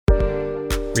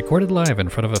Recorded live in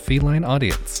front of a feline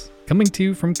audience. Coming to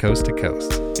you from coast to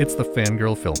coast. It's the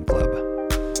Fangirl Film Club.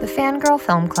 The Fangirl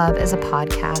Film Club is a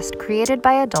podcast created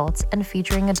by adults and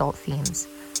featuring adult themes.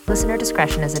 Listener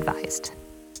discretion is advised.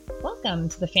 Welcome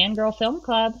to the Fangirl Film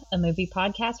Club, a movie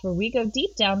podcast where we go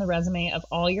deep down the resume of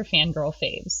all your fangirl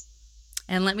faves.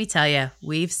 And let me tell you,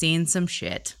 we've seen some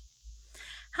shit.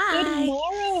 Hi. Good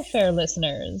morrow, fair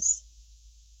listeners.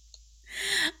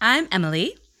 I'm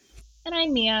Emily. And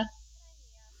I'm Mia.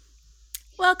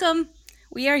 Welcome.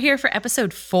 We are here for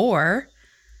episode 4.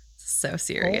 So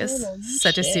serious.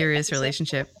 Such a serious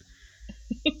relationship.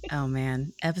 Oh,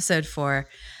 man. Episode 4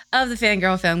 of the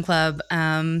Fangirl Film Club.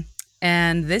 And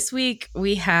this week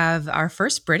we have our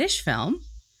first British film.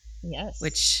 Yes.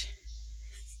 Which...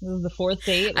 this is the fourth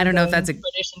date. I don't know if that's a...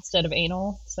 British instead of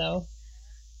anal, so...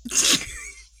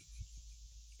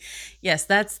 Yes,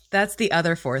 that's the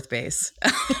other fourth base.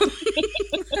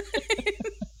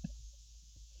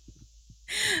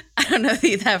 I don't know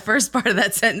that first part of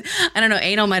that sentence. I don't know.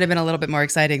 Anal might have been a little bit more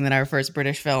exciting than our first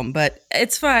British film, but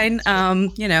it's fine.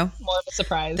 You know, more of a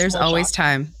surprise. There's always shock.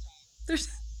 time.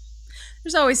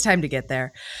 There's always time to get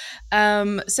there.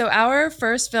 So our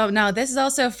first film. Now, this is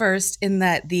also first in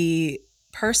that the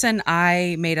person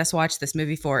I made us watch this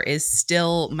movie for is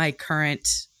still my current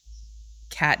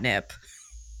catnip.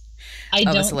 I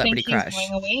don't a celebrity think crush. He's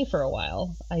going away for a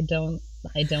while. I don't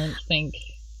think.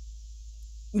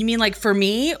 You mean like for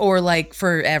me or like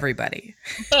for everybody?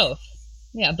 Both.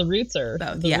 Yeah, the roots are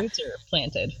roots are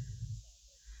planted.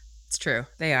 It's true.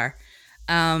 They are.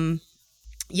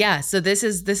 Yeah, so this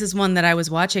is one that I was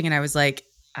watching and I was like,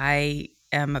 I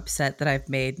am upset that I've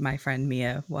made my friend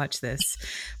Mia watch this.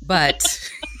 But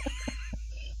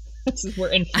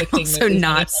we're inflicting. I'm also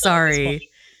not sorry.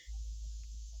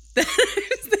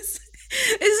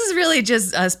 This is really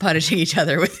just us punishing each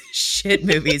other with shit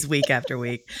movies week after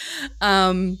week.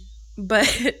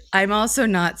 But I'm also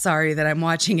not sorry that I'm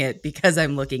watching it because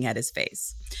I'm looking at his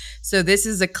face. So this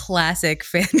is a classic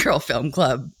Fangirl Film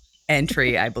Club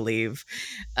entry, I believe.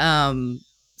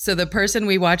 So the person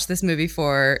we watched this movie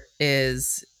for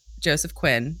is Joseph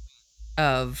Quinn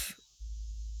of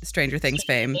Stranger Things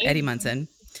fame, Eddie Munson.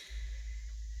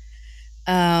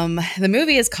 The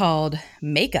movie is called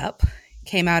Makeup.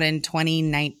 Came out in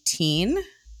 2019,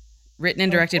 written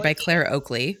and directed by Claire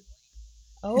Oakley.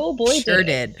 Oh boy, sure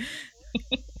did.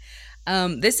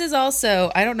 This is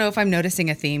also, I don't know if I'm noticing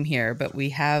a theme here, but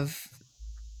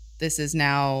this is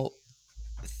now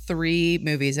 3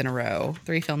 films in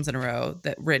a row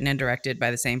that written and directed by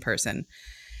the same person.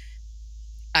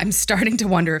 I'm starting to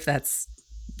wonder if that's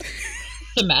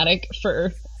thematic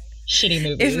for shitty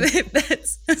movies.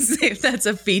 If that's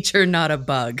a feature, not a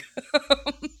bug.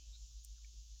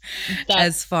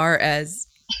 As far as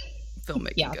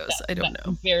filmmaking goes, I don't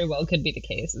know. Very well could be the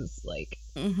case. Is like,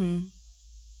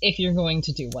 if you're going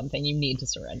to do one thing, you need to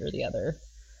surrender the other.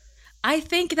 I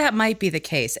think that might be the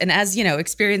case. And as you know,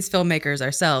 experienced filmmakers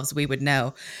ourselves, we would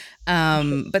know.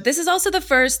 But this is also the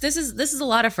first. This is a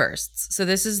lot of firsts. So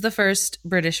this is the first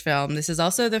British film. This is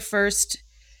also the first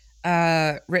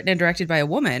written and directed by a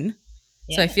woman.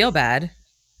 Yes. So I feel bad.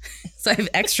 So I have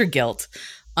extra guilt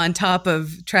on top of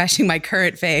trashing my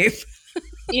current fave.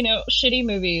 You know, shitty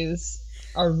movies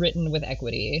are written with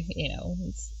equity. You know,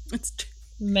 it's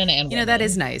men and women. You know, that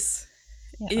is nice.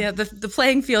 Yeah, the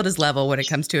playing field is level when it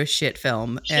comes to a shit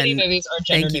film. Shitty movies are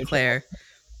gender neutral. Claire.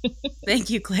 Thank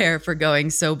you, Claire, for going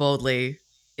so boldly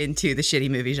into the shitty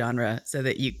movie genre so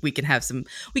that we can have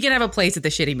a place at the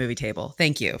shitty movie table.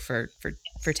 Thank you for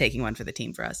taking one for the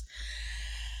team for us.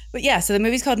 But yeah, so the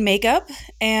movie's called Makeup,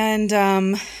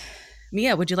 and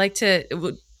Mia, would you like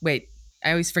to wait?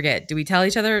 I always forget. Do we tell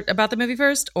each other about the movie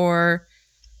first, or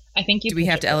I think do we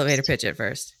have to elevator pitch it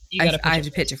first? I have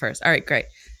to pitch it first. All right, great,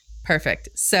 perfect.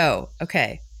 So,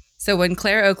 okay, so when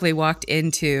Claire Oakley walked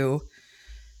into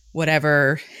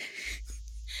whatever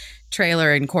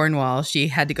trailer in Cornwall she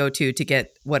had to go to get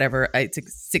whatever, it's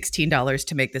 $16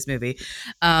 to make this movie.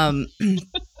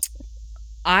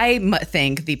 I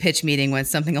think the pitch meeting went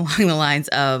something along the lines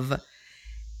of,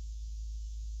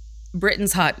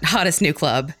 Britain's hottest new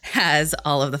club has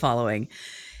all of the following.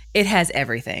 It has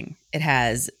everything. It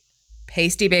has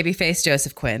pasty babyface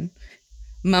Joseph Quinn,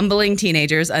 mumbling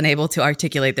teenagers unable to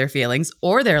articulate their feelings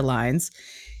or their lines,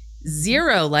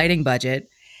 0 lighting budget,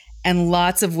 and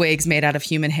lots of wigs made out of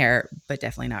human hair, but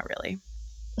definitely not really.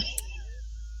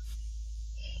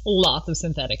 Lots of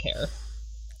synthetic hair.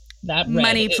 That red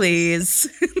money, please.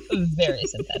 Very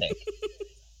synthetic.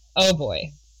 Oh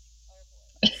boy.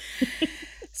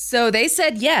 So they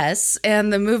said yes,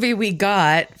 and the movie we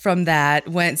got from that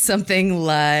went something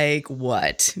like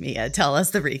what? Mia, tell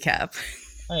us the recap.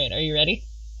 All right, are you ready?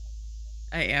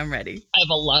 I am ready. I have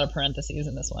a lot of parentheses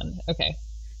in this one. Okay.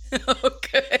 Oh,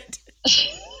 good.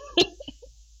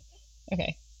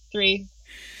 Okay. 3,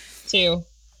 2,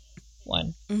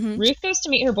 1. Ruth goes to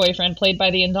meet her boyfriend, played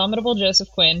by the indomitable Joseph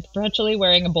Quinn, perpetually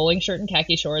wearing a bowling shirt and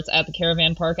khaki shorts at the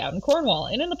caravan park out in Cornwall,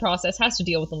 and in the process has to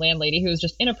deal with the landlady who is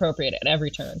just inappropriate at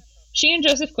every turn. She and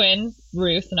Joseph Quinn,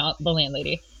 Ruth, not the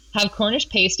landlady, have Cornish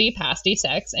pasty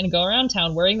sex and go around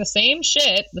town wearing the same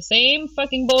shit, the same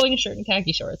fucking bowling shirt and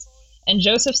khaki shorts. And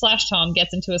Joseph/Tom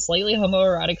gets into a slightly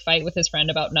homoerotic fight with his friend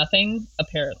about nothing,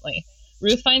 apparently.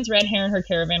 Ruth finds red hair in her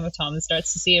caravan with Tom and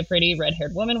starts to see a pretty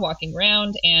red-haired woman walking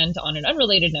around, and on an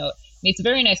unrelated note, meets a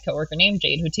very nice coworker named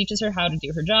Jade who teaches her how to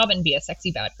do her job and be a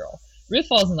sexy bad girl. Ruth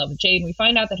falls in love with Jade, and we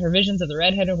find out that her visions of the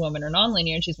red-headed woman are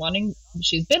non-linear, and she's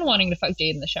been wanting to fuck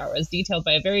Jade in the shower, as detailed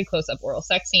by a very close-up oral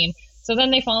sex scene. So then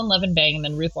they fall in love and bang, and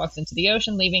then Ruth walks into the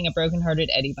ocean, leaving a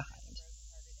broken-hearted Eddie behind.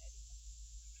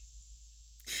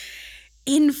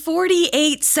 In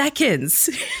 48 seconds,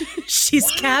 she's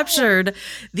captured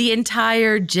the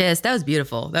entire gist. That was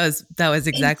beautiful. That was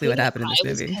exactly what happened in this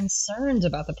movie. I was concerned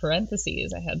about the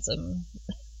parentheses. I had some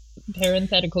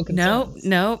parenthetical concerns.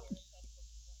 Nope.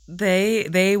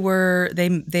 They were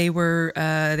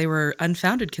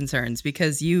unfounded concerns,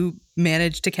 because you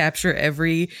managed to capture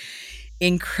every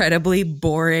incredibly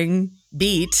boring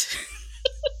beat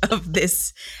of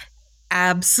this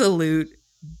absolute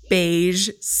beige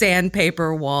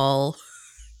sandpaper wall.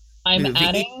 I'm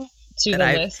adding to the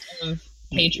list of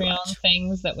Patreon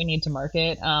things that we need to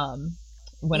market.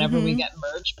 Whenever we get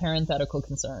merch, parenthetical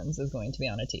concerns is going to be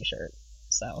on a t-shirt.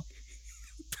 So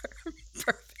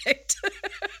perfect.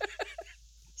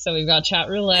 So we've got chat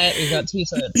roulette, we've got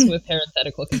t-shirts with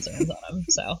parenthetical concerns on them.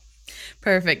 So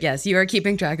perfect. Yes, you are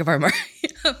keeping track of our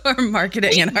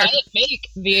marketing and our make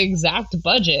the exact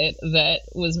budget that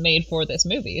was made for this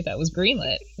movie, that was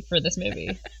greenlit for this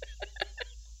movie.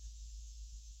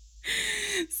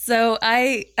 So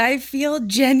I feel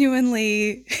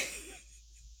genuinely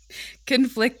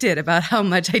conflicted about how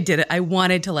much I did it. I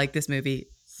wanted to like this movie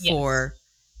for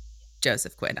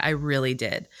Joseph Quinn. I really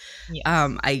did. Yes.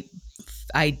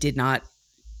 I did not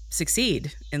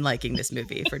succeed in liking this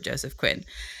movie for Joseph Quinn.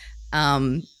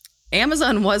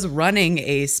 Amazon was running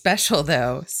a special,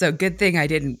 though, so good thing I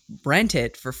didn't rent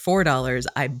it for $4.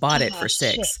 I bought it for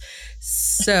 $6. Shit.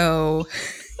 So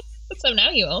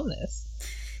now you own this.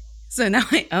 So now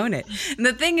I own it. And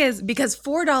the thing is, because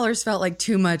 $4 felt like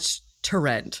too much to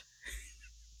rent.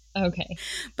 Okay.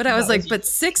 But I was like, but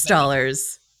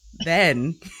 $6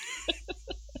 then.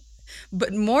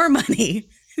 But more money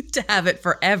to have it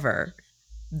forever.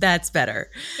 That's better.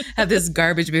 Have this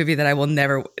garbage movie that I will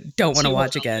don't want to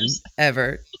watch again,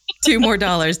 ever. $2 more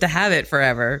to have it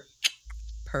forever.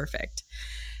 Perfect.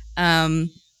 So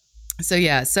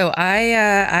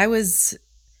I was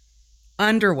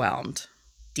underwhelmed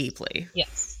deeply.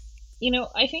 Yes. You know,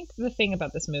 I think the thing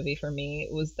about this movie for me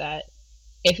was that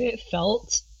if it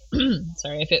felt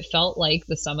like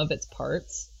the sum of its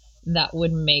parts, that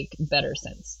would make better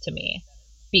sense to me.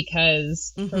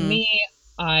 Because for me,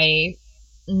 I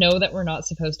know that we're not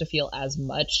supposed to feel as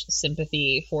much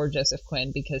sympathy for Joseph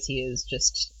Quinn because he is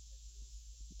just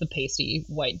the pasty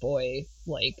white boy,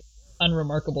 like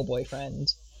unremarkable boyfriend.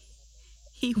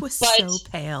 He was so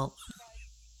pale.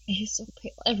 He's so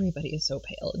pale. Everybody is so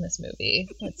pale in this movie.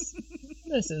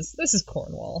 This is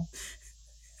Cornwall.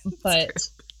 But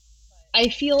I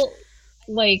feel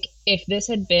like if this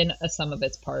had been a sum of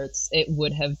its parts, it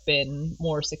would have been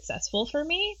more successful for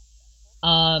me.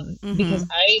 Because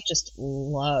I just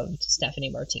loved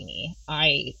Stephanie Martini.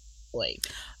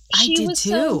 She was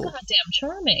so goddamn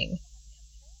charming.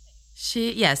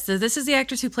 So this is the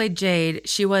actress who played Jade.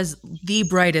 She was the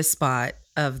brightest spot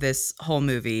of this whole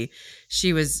movie.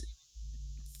 She was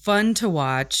fun to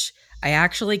watch. I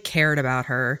actually cared about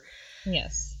her.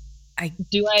 Yes.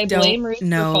 Do I blame Ruth for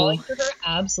falling for her?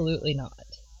 Absolutely not.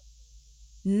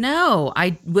 No,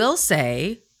 I will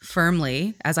say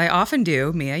firmly, as I often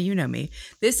do, Mia, you know me,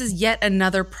 this is yet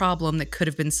another problem that could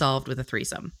have been solved with a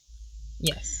threesome.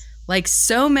 Yes. Like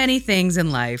so many things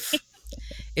in life,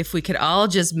 if we could all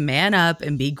just man up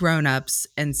and be grown-ups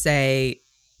and say,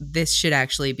 this should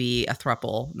actually be a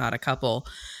throuple, not a couple,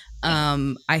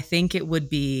 I think it would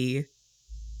be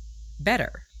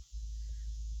better.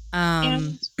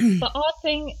 And the odd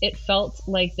thing, it felt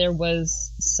like there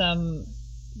was some,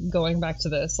 going back to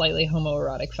the slightly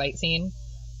homoerotic fight scene,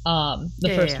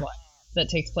 the first one that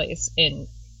takes place in,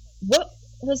 what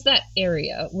was that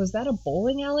area? Was that a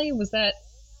bowling alley? Was that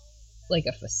like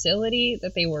a facility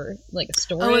that they were, like a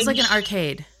storage? Oh, it was like an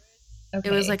arcade. Okay.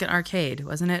 It was like an arcade,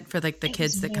 wasn't it? For like the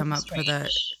kids that come up strange. for the...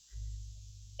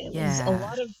 It was a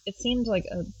lot of, it seemed like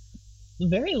a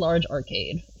very large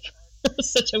arcade for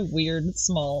such a weird,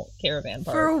 small caravan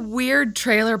park. For a weird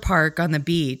trailer park on the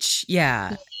beach.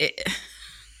 Yeah.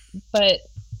 But,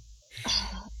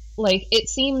 like, it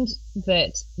seemed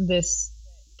that this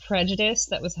prejudice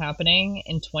that was happening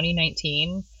in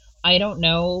 2019, I don't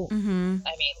know. Mm-hmm.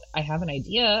 I mean, I have an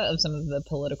idea of some of the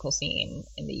political scene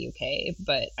in the UK,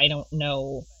 but I don't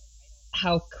know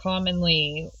how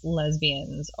commonly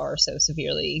lesbians are so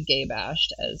severely gay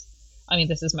bashed as, I mean,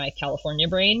 this is my California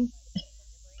brain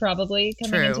probably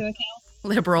coming into account.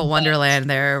 Liberal wonderland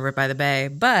there over by the bay.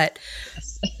 But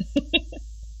Yes.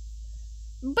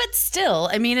 but still,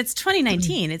 I mean, it's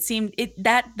 2019. It seemed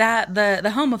that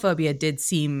the homophobia did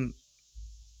seem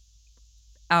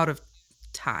out of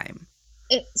time.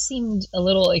 It seemed a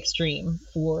little extreme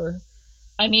for,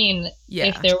 I mean,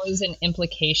 if there was an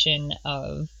implication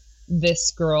of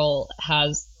this girl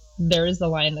there is the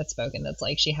line that's spoken that's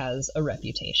like, she has a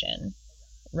reputation,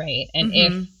 right? And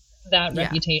if that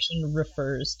reputation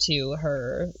refers to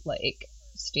her, like,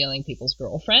 stealing people's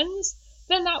girlfriends,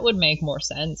 then that would make more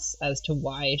sense as to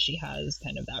why she has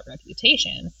kind of that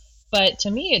reputation. But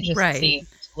to me, it just seemed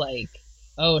like,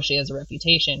 oh, she has a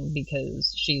reputation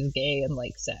because she's gay and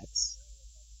likes sex.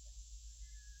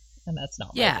 And that's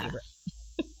not my favorite.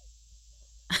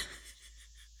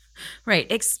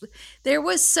 Right. There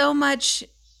was so much,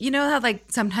 you know how, like,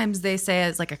 sometimes they say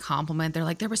as like a compliment, they're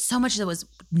like, there was so much that was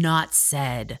not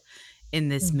said in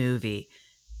this movie.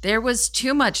 There was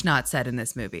too much not said in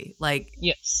this movie. Like,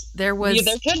 yes, there was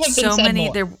there could have so been said many.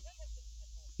 more.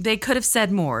 They could have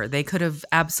said more. They could have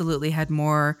absolutely had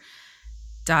more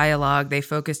dialogue. They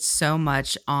focused so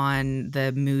much on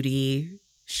the moody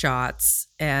shots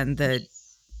and the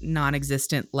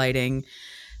non-existent lighting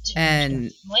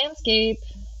and landscape.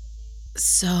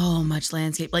 So much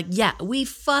landscape. Like, yeah, we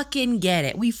fucking get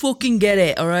it. We fucking get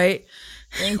it, all right?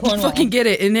 We're in We Cornwall. fucking get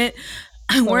it, isn't it?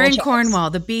 We're in Chops. Cornwall.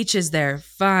 The beach is there.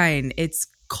 Fine. It's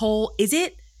cold. Is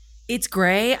it? It's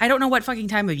gray. I don't know what fucking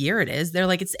time of year it is. They're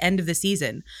like, it's the end of the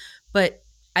season. But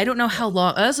I don't know how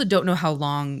long. I also don't know how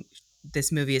long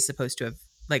this movie is supposed to have,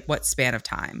 like, what span of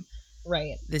time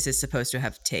Right. this is supposed to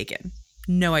have taken.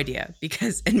 No idea.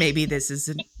 Because, and maybe this is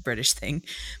a British thing,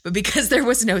 but because there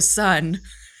was no sun,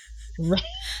 Right.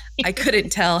 I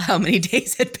couldn't tell how many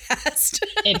days had passed.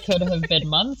 It could have been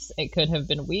months. It could have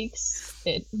been weeks.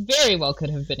 It very well could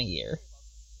have been a year.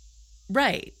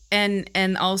 Right.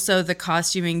 And also the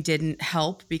costuming didn't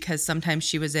help because sometimes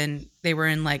they were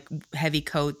in like heavy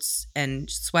coats and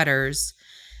sweaters,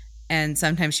 and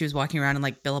sometimes she was walking around in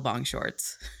like Billabong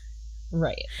shorts.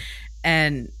 Right.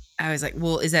 And I was like,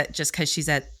 well, is that just because she's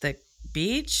at the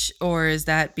beach, or is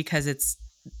that because it's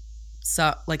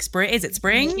like spring? Is it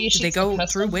spring? Maybe Did they she's go accustomed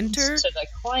through winter? to the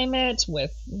climate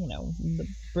with, the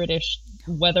British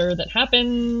weather that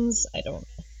happens. I don't.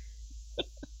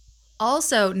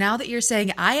 Also, now that you're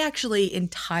saying, I actually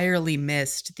entirely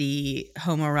missed the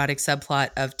homoerotic subplot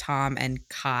of Tom and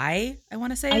Kai. I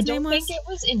want to say his name was. I don't think it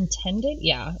was intended.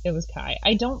 Yeah, it was Kai.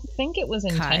 I don't think it was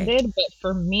intended, but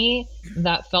for me,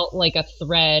 that felt like a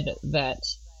thread that,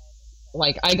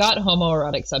 like, I got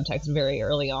homoerotic subtext very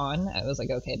early on. I was like,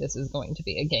 okay, this is going to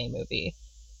be a gay movie.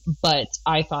 But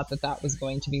I thought that was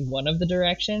going to be one of the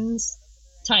directions.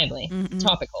 Timely,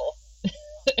 topical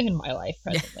in my life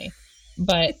presently.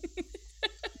 But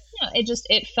yeah,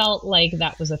 it felt like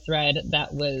that was a thread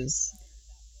that was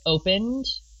opened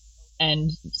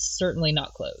and certainly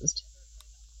not closed.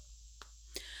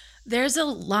 There's a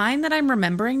line that I'm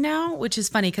remembering now, which is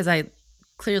funny because I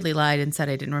clearly lied and said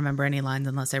I didn't remember any lines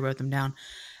unless I wrote them down.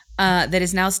 That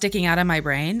is now sticking out of my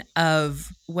brain of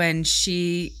when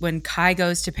Kai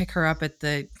goes to pick her up at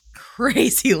the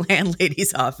crazy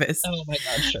landlady's office. Oh my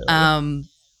God,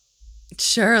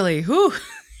 Shirley.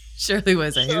 Shirley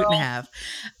was a hoot and a half.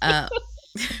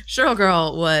 Cheryl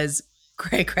girl was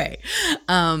cray.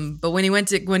 But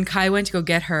when Kai went to go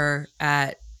get her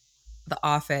at the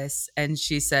office, and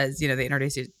she says, they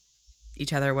introduce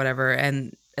each other or whatever,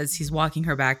 and as he's walking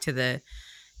her back to the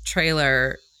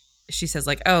trailer, she says,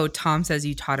 like, oh, Tom says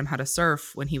you taught him how to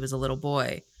surf when he was a little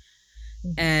boy.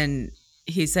 Mm-hmm. And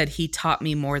he said, he taught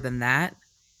me more than that.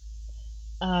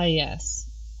 Yes.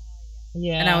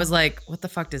 Yeah. And I was like, what the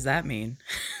fuck does that mean?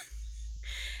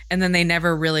 And then they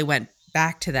never really went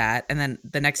back to that. And then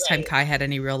the next time Kai had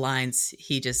any real lines,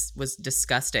 he just was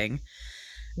disgusting.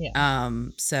 Yeah.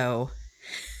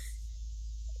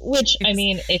 Which, I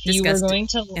mean, if you were going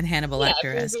to... And Hannibal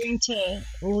Lecter-esque. If you're going to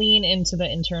lean into the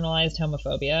internalized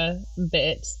homophobia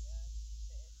bit,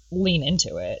 lean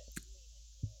into it.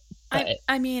 But,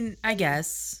 I mean, I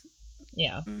guess.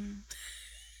 Yeah.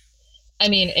 I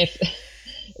mean, if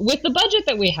with the budget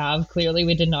that we have, clearly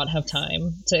we did not have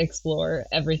time to explore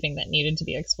everything that needed to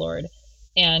be explored.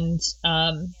 And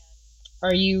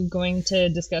are you going to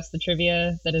discuss the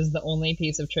trivia that is the only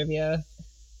piece of trivia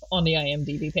on the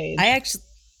IMDb page?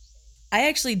 I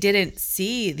actually didn't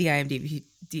see the IMDb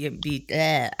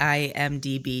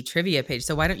trivia page.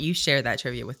 So why don't you share that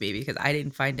trivia with me, because I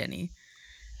didn't find any.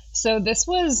 So this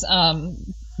was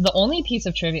the only piece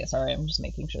of trivia. Sorry, I'm just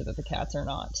making sure that the cats are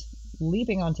not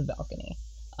leaping onto the balcony.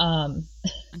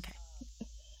 Okay.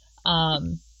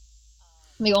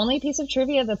 The only piece of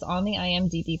trivia that's on the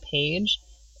IMDb page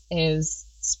is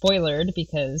spoilered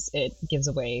because it gives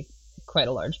away quite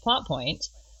a large plot point.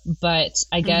 But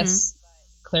I guess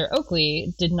Claire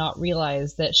Oakley did not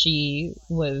realize that she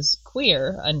was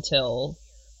queer until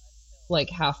like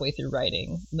halfway through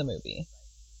writing the movie.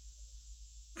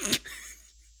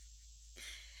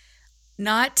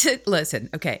 Not to listen.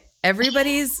 Okay.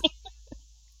 Everybody's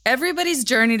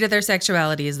journey to their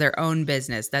sexuality is their own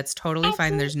business. That's totally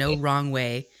fine. There's no wrong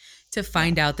way to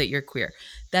find out that you're queer.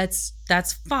 That's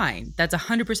fine. That's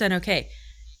 100% okay.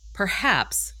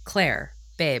 Perhaps, Claire,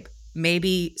 babe,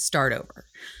 maybe start over.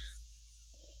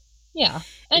 Yeah.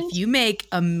 And if you make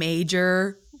a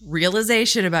major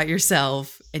realization about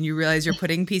yourself and you realize you're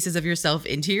putting pieces of yourself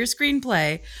into your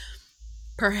screenplay,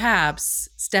 perhaps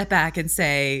step back and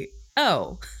say,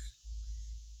 oh,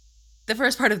 the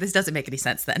first part of this doesn't make any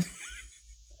sense then.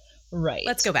 Right.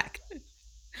 Let's go back.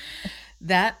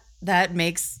 That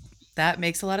makes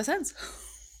a lot of sense.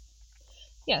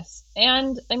 Yes.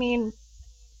 And I mean,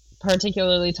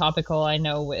 particularly topical, I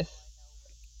know with,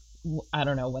 I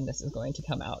don't know when this is going to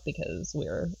come out because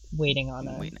we're waiting on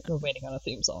a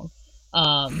theme song.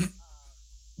 Among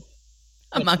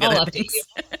I'll other things.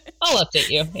 I'll update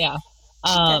you. Yeah.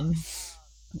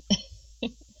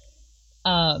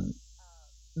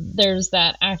 There's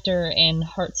that actor in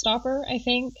Heartstopper, I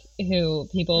think, who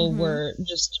people were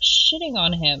just shitting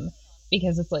on him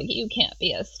because it's like, you can't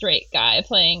be a straight guy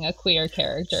playing a queer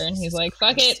character. And he's like,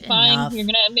 fuck it, fine. Enough. You're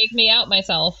going to make me out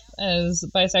myself as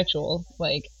bisexual.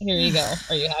 Like, here you go.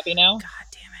 Are you happy now? God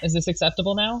damn it. Is this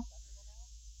acceptable now?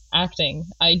 Acting.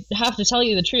 I have to tell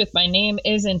you the truth. My name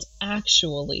isn't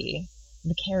actually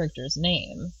the character's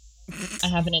name. I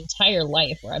have an entire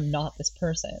life where I'm not this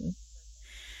person.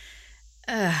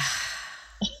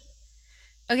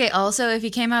 Okay, also, if he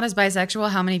came out as bisexual,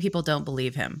 how many people don't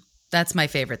believe him? That's my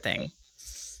favorite thing.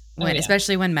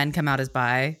 Especially when men come out as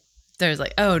bi, there's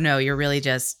like, oh no, you're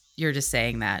just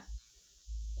saying that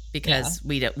because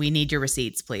we need your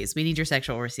receipts, please. We need your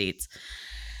sexual receipts.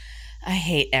 I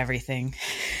hate everything.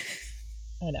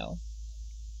 I know.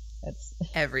 It's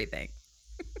everything.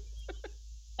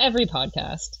 Every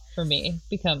podcast for me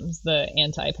becomes the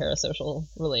anti-parasocial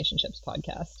relationships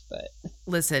podcast, but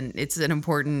listen, it's an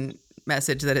important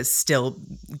message that is still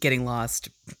getting lost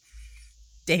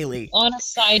daily. On a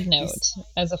side note,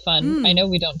 as a fun, I know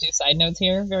we don't do side notes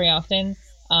here very often.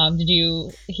 Did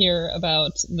you hear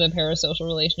about the parasocial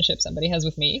relationship somebody has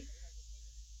with me?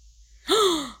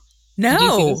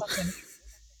 No.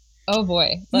 Oh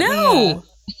boy. No.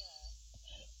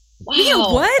 Wow. Mia,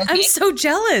 what? Okay. I'm so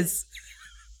jealous.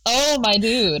 Oh my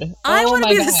dude. I want to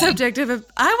be God. the subject of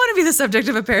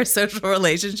a parasocial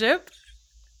relationship.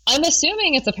 I'm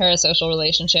assuming it's a parasocial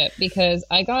relationship because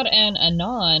I got an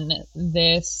anon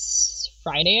this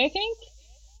Friday, I think.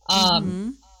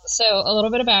 So a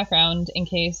little bit of background in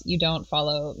case you don't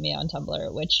follow me on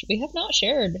Tumblr, which we have not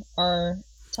shared our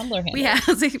Tumblr handle. We have,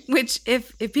 which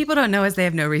if people don't know us, they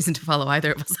have no reason to follow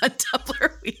either of us on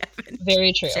Tumblr. We haven't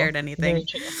Very true. shared anything. Very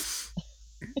true.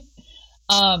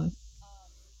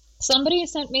 Somebody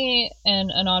sent me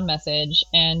an anon message,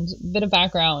 and bit of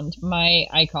background, my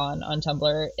icon on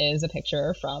Tumblr is a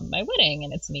picture from my wedding,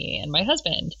 and it's me and my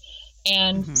husband.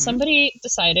 And somebody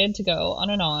decided to go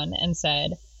on anon and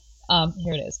said,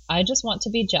 here it is. I just want to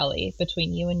be jelly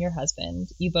between you and your husband.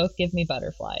 You both give me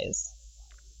butterflies.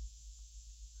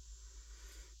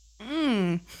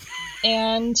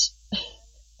 And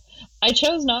I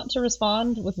chose not to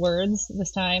respond with words this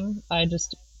time. I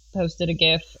just posted a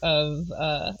gif of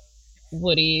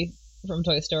Woody from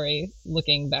Toy Story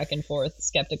looking back and forth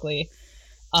skeptically.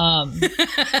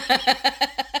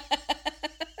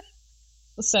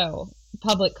 So,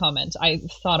 public comment. I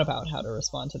thought about how to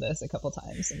respond to this a couple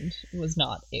times and was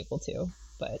not able to.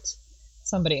 But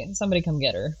somebody come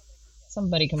get her.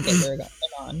 Somebody come get her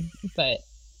on. But,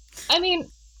 I mean,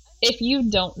 if you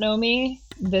don't know me,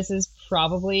 this is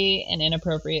probably an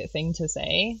inappropriate thing to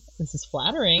say. This is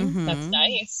flattering. That's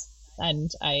nice. And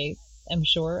I am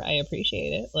sure I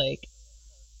appreciate it. Like,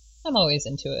 I'm always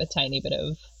into a tiny bit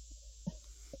of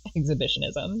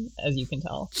exhibitionism, as you can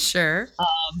tell. Sure.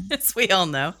 As we all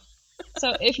know.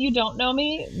 So if you don't know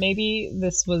me, maybe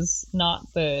this was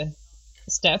not the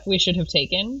step we should have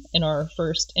taken in our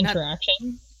first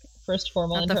interaction, first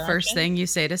formal interaction. The first thing you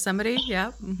say to somebody,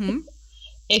 yeah. Mm-hmm.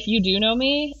 If you do know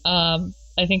me,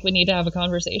 I think we need to have a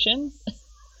conversation.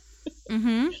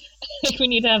 Mm-hmm. I think we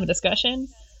need to have a discussion.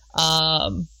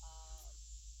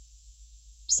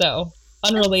 So,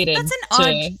 unrelated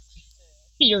to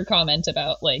your comment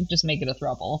about, like, just make it a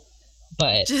throuple.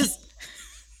 But we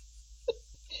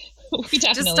definitely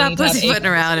just stop pussyfooting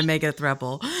around and make it a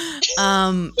throuple.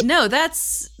 No,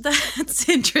 that's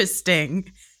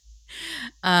interesting.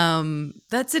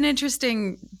 That's an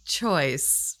interesting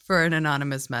choice for an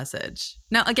anonymous message.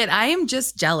 Now, again, I am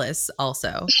just jealous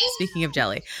also. Speaking of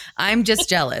jelly, I'm just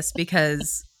jealous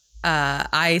because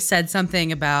I said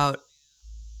something about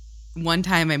one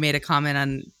time I made a comment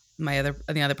on the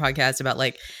other podcast about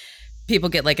like people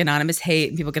get like anonymous hate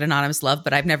and people get anonymous love,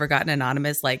 but I've never gotten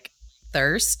anonymous like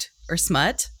thirst or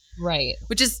smut. Right.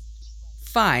 Which is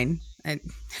fine. I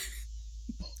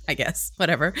guess,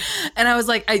 whatever. And I was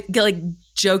like, I get like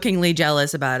jokingly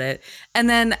jealous about it.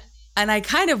 And I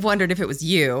kind of wondered if it was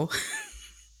you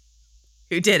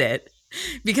who did it,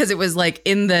 because it was like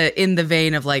in the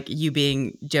vein of like you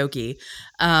being jokey.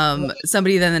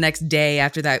 Somebody then the next day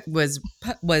after that was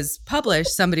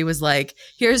published, somebody was like,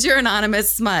 here's your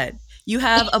anonymous smut. You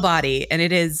have a body and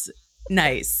it is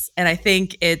nice. And I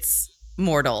think it's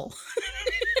mortal.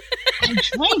 I'm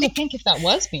trying to think if that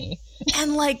was me.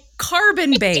 And like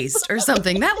carbon based or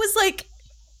something. That was like,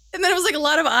 and then it was like a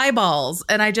lot of eyeballs.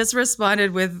 And I just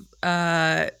responded with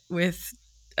Jason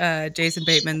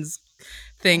Bateman's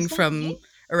thing from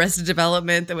Arrested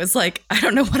Development that was like, I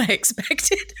don't know what I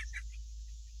expected.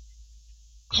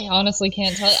 I honestly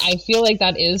can't tell. I feel like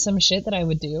that is some shit that I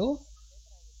would do.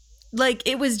 Like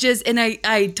it was just, and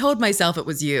I told myself it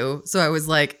was you. So I was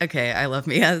like, okay, I love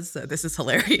Mia, so this is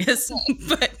hilarious.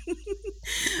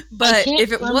 But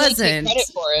if it wasn't, take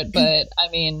credit for it. But I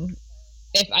mean,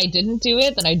 if I didn't do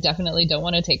it, then I definitely don't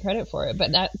want to take credit for it.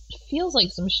 But that feels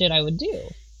like some shit I would do.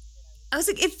 I was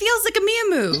like, it feels like a Mia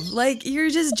move. Like you're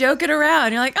just joking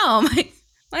around. You're like, oh,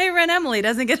 my friend Emily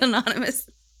doesn't get anonymous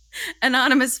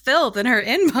filth in her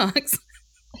inbox.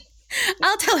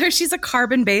 I'll tell her she's a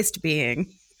carbon-based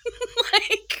being.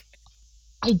 Like,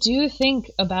 I do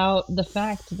think about the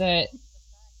fact that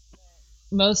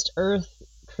most Earth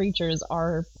creatures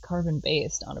are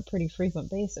carbon-based on a pretty frequent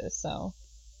basis. So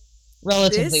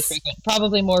relatively frequent,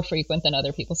 probably more frequent than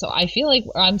other people. So I feel like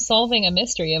I'm solving a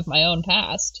mystery of my own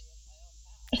past.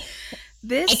 I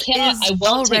won't take credit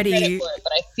for it,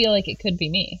 but I feel like it could be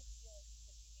me.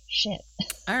 Shit.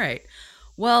 All right.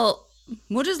 Well,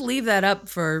 we'll just leave that up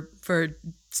for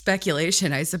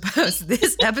speculation, I suppose.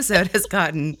 This episode has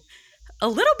gotten a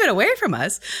little bit away from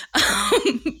us,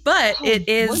 but it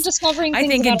is, we're discovering things, I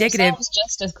think, about indicative,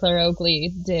 just as Claire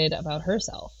Oakley did about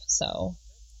herself. So,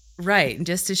 right,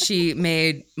 just as she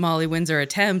made Molly Windsor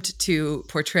attempt to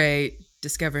portray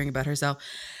discovering about herself.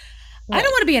 Right. I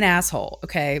don't want to be an asshole,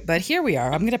 okay, but here we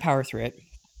are. I'm going to power through it.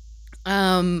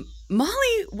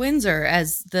 Molly Windsor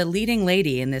as the leading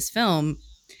lady in this film.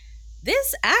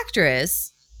 This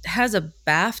actress has a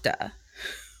BAFTA.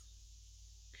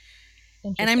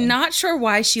 And I'm not sure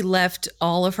why she left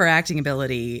all of her acting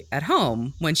ability at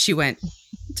home when she went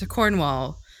to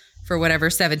Cornwall for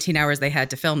whatever 17 hours they had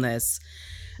to film this.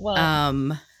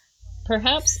 Well,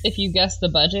 perhaps if you guess the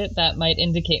budget, that might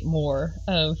indicate more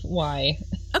of why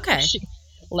she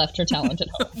left her talent at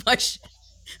home. why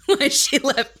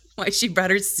she brought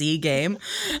her C game.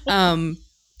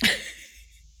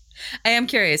 I am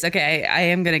curious. Okay, I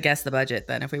am going to guess the budget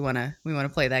then if we want to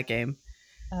play that game.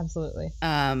 Absolutely.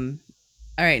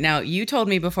 All right. Now, you told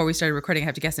me before we started recording I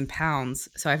have to guess in pounds,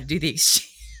 so I have to do the exchange.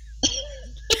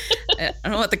 I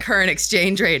don't know what the current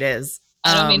exchange rate is.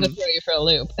 I don't mean to throw you for a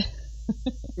loop.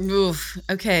 Oof.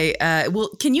 Okay. Well,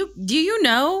 do you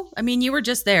know? I mean, you were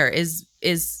just there. Is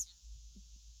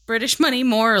British money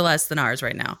more or less than ours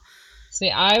right now? See,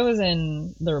 I was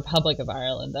in the Republic of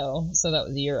Ireland, though, so that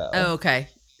was euro. Oh, okay.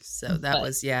 So that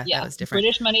was that was different.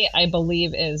 British money, I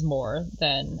believe, is more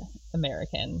than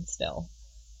American still.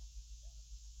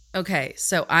 Okay,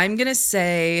 so I'm going to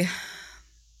say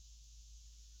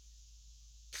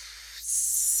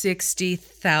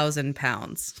 60,000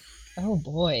 pounds. Oh,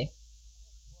 boy.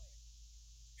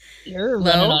 You're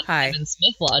running on Kevin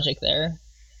Smith logic there.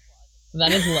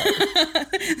 That is low.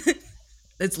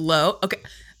 It's low? Okay.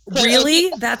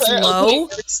 Really? That's low? Claire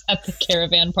works at the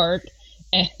caravan park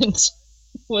and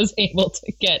was able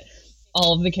to get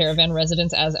all of the caravan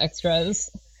residents as extras.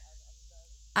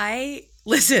 I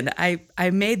Listen, I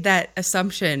made that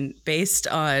assumption based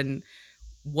on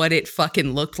what it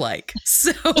fucking looked like.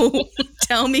 So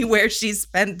tell me where she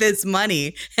spent this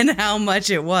money and how much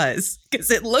it was. Because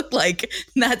it looked like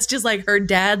that's just like her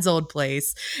dad's old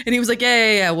place. And he was like,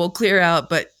 yeah, we'll clear out,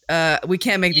 but we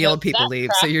can't make the old people leave.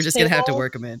 So you're just going to have to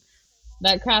work them in.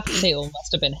 That craft table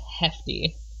must have been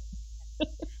hefty.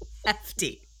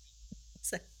 Hefty.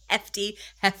 It's a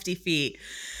hefty feat.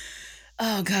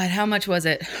 Oh, God. How much was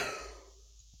it?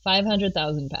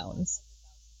 500,000 pounds.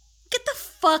 Get the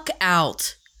fuck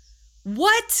out.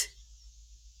 What?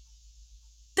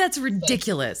 That's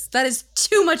ridiculous. That is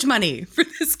too much money for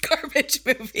this garbage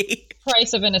movie.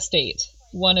 Price of an estate.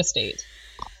 One estate.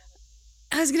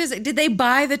 I was going to say, did they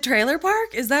buy the trailer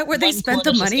park? Is that where they spent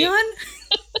the money on?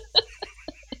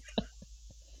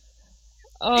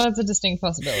 Oh, it's a distinct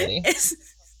possibility.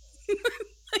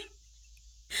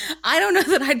 I don't know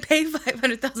that I'd pay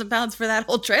 500,000 pounds for that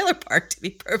whole trailer park, to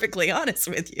be perfectly honest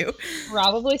with you.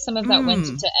 Probably some of that went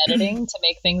into editing to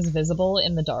make things visible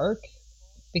in the dark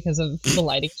because of the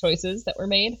lighting choices that were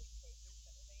made.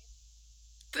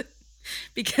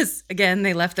 Because, again,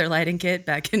 they left their lighting kit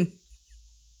back in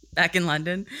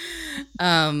London.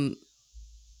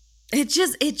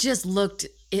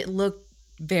 It looked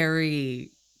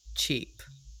very cheap.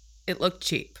 It looked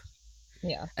cheap.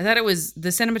 Yeah. I thought it was the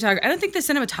cinematography. I don't think the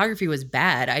cinematography was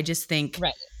bad. I just think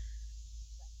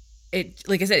it,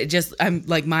 like I said, I'm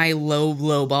like, my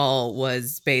low ball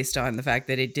was based on the fact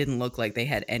that it didn't look like they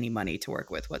had any money to work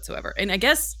with whatsoever. And I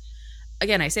guess,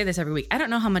 again, I say this every week, I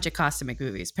don't know how much it costs to make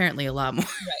movies. Apparently a lot more.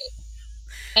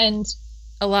 Right. And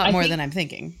a lot more than I'm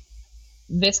thinking.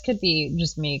 This could be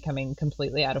just me coming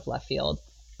completely out of left field,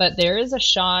 but there is a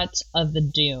shot of the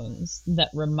dunes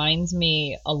that reminds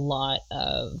me a lot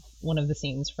of one of the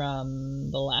scenes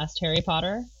from the last Harry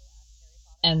Potter.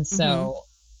 And so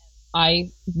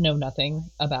I know nothing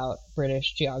about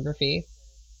British geography,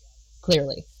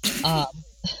 clearly.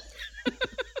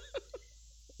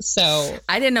 So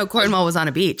I didn't know Cornwall was on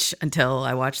a beach until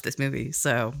I watched this movie.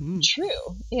 So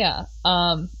True. Yeah.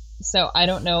 So I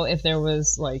don't know if there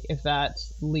was like, if that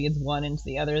leads one into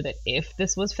the other, that if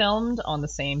this was filmed on the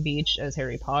same beach as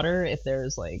Harry Potter, if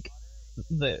there's like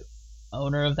the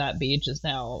owner of that beach is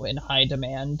now in high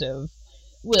demand of,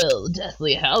 well,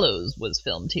 Deathly Hallows was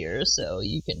filmed here, so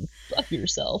you can fuck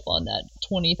yourself on that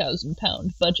 20,000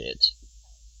 pound budget.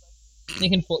 You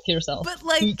can fuck yourself. But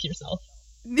like, fuck yourself.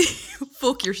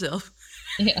 Fuck yourself.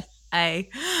 Yeah. I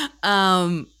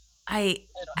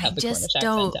just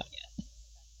don't.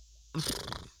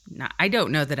 No, I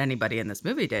don't know that anybody in this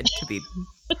movie did, to be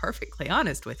perfectly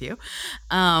honest with you.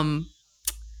 I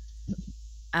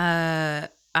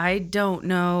don't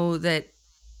know that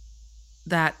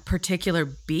particular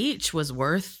beach was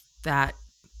worth that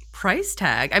price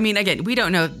tag. I mean, again, we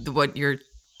don't know what you're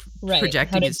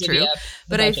projecting is true,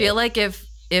 but budget. I feel like if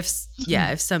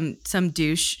some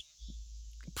douche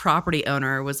property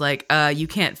owner was like, you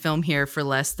can't film here for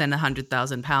less than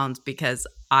 100,000 pounds because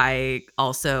I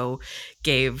also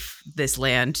gave this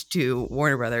land to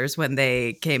Warner Brothers when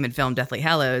they came and filmed Deathly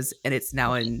Hallows, and it's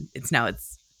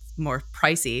more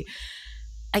pricey.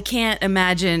 I can't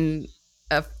imagine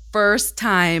a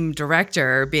first-time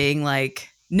director being like,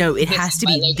 no, it has to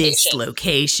be this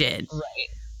location. Right.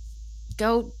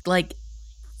 Go like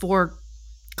 4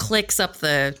 clicks up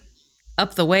the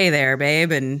way there,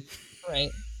 babe, and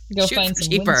go find some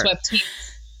windswept heat.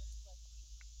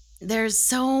 There's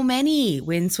so many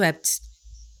windswept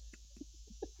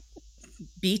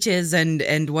beaches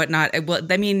and whatnot. Well,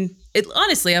 I mean,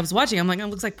 honestly, I was watching. I'm like, it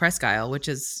looks like Presque Isle, which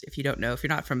is, if you don't know, if you're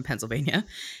not from Pennsylvania,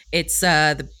 it's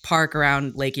the park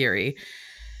around Lake Erie.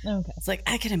 Okay. It's like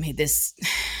I could have made this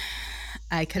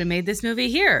movie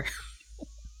here.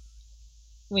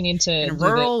 We need to in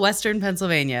rural Western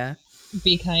Pennsylvania.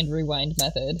 Be Kind Rewind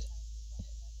method.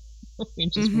 We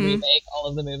just remake all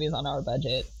of the movies on our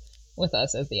budget with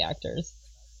us as the actors.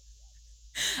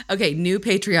 Okay, new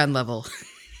Patreon level.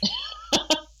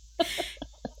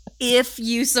 If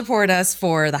you support us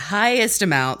for the highest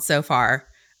amount so far,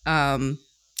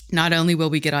 not only will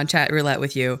we get on chat roulette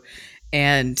with you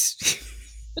and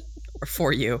or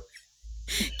for you,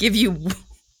 give you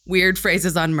weird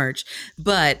phrases on merch,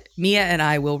 but Mia and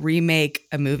I will remake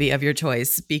a movie of your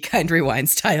choice, Be Kind Rewind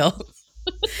style,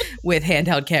 with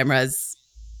handheld cameras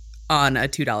on a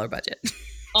 $2 budget.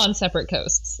 On separate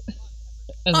coasts.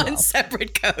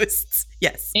 Separate coasts.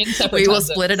 Yes. In separate we will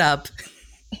split it up.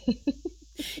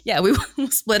 Yeah, we will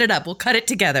split it up. We'll cut it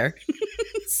together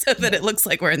so that it looks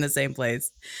like we're in the same place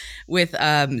with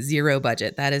zero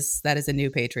budget. That is a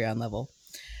new Patreon level.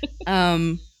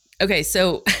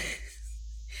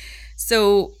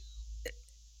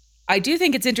 I do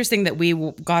think it's interesting that we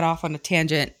got off on a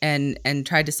tangent and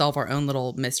tried to solve our own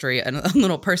little mystery, a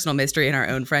little personal mystery in our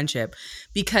own friendship,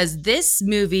 because this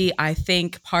movie, I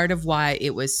think part of why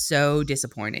it was so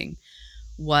disappointing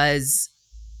was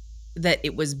that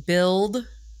it was billed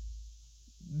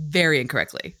very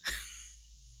incorrectly.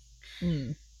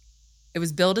 It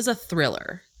was billed as a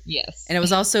thriller. Yes. And it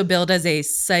was also billed as a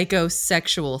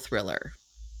psychosexual thriller.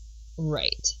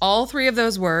 Right. All three of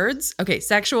those words. Okay,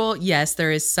 sexual, yes, there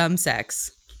is some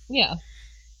sex. Yeah.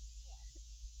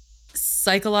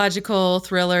 Psychological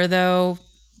thriller, though,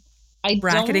 I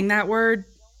bracketing don't that word.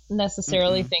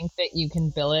 necessarily think that you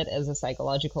can bill it as a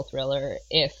psychological thriller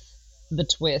if the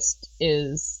twist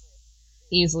is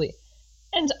easily.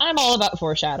 And I'm all about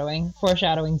foreshadowing.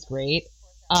 Foreshadowing's great.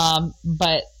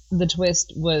 But the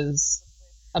twist was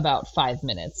about 5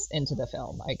 minutes into the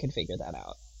film. I could figure that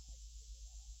out.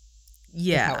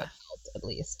 Yeah. How it felt, at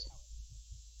least.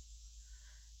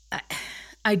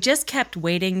 I just kept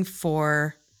waiting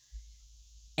for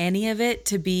any of it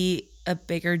to be a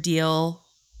bigger deal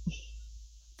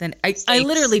than I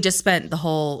literally just spent the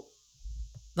whole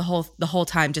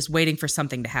time just waiting for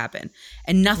something to happen,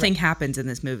 and nothing happens in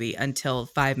this movie until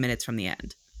 5 minutes from the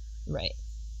end. Right.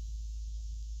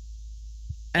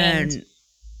 And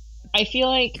I feel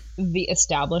like the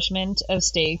establishment of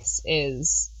stakes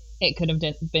it could have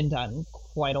been done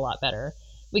quite a lot better.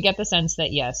 We get the sense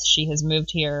that, yes, she has moved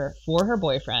here for her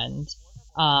boyfriend.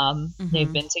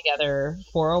 They've been together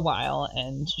for a while,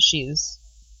 and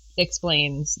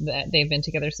explains that they've been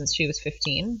together since she was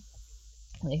 15.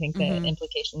 And I think the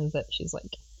implication is that she's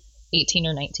like 18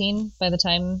 or 19 by the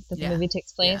time that the movie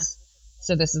takes place. Yeah.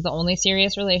 So this is the only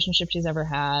serious relationship she's ever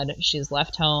had. She's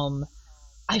left home.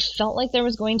 I felt like there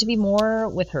was going to be more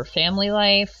with her family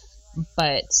life,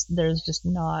 but there's just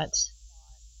not.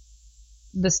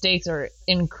 The stakes are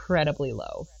incredibly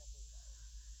low.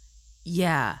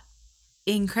 Yeah,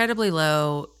 incredibly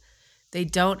low. They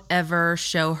don't ever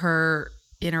show her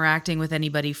interacting with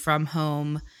anybody from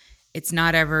home. It's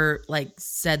not ever like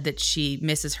said that she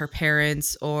misses her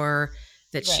parents or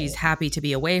that she's happy to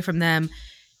be away from them.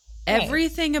 Right.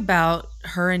 Everything about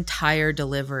her entire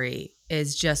delivery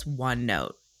is just one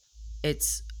note.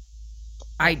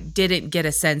 I didn't get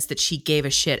a sense that she gave a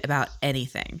shit about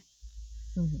anything.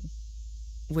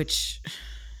 Mm-hmm. Which,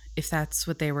 if that's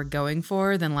what they were going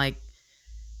for, then like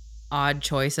odd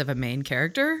choice of a main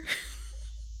character.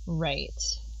 Right.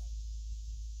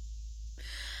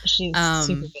 She's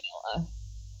super vanilla.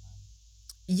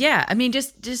 Yeah, I mean,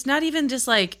 just not even just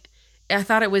like, I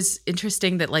thought it was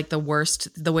interesting that like the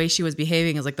way she was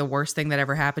behaving is like the worst thing that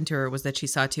ever happened to her was that she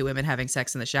saw two women having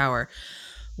sex in the shower.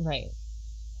 Right.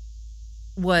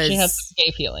 She has some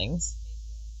gay feelings.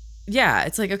 Yeah,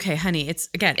 it's like, okay, honey, it's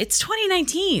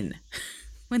 2019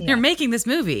 when they're making this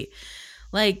movie.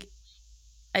 Like,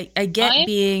 I get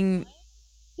being...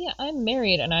 Yeah, I'm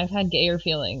married and I've had gayer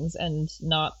feelings and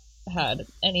not had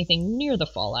anything near the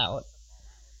fallout.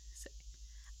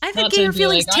 I've had gayer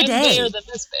feelings today. I'm gayer than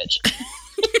this bitch.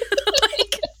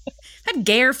 Like, I had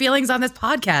gayer feelings on this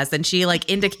podcast, and she like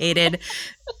indicated...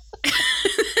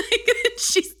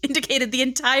 She indicated the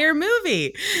entire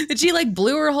movie that she like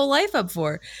blew her whole life up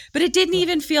for, but it didn't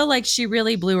even feel like she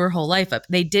really blew her whole life up.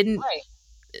 They didn't. Right.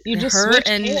 You just switch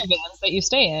caravans that you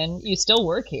stay in. You still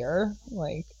work here.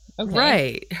 Like, okay.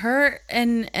 Right. Her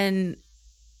and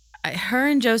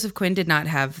Joseph Quinn did not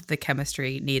have the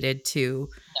chemistry needed to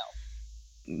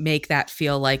make that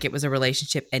feel like it was a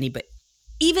relationship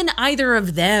even either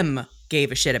of them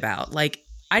gave a shit about. Like,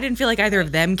 I didn't feel like either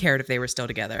of them cared if they were still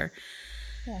together.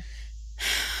 Yeah.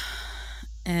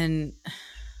 And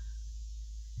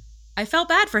I felt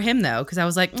bad for him though, because I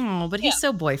was like, oh, but he's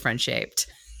so boyfriend shaped.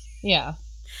 Yeah.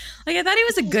 Like, I thought he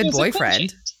was a good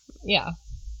boyfriend. Yeah.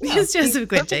 He's Joseph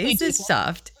Quinn. He's just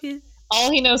soft. All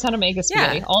he knows how to make is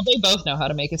spaghetti. Yeah. All they both know how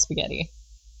to make is spaghetti.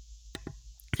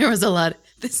 There was a lot.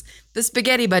 The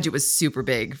spaghetti budget was super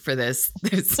big for this.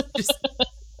 There's just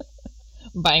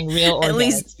buying real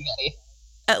organic spaghetti.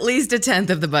 At least a tenth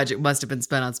of the budget must have been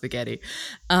spent on spaghetti,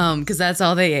 because that's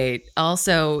all they ate.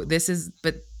 Also,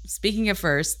 but speaking of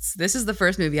firsts, this is the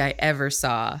first movie I ever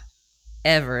saw,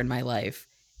 ever in my life,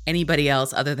 anybody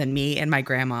else other than me and my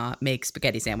grandma make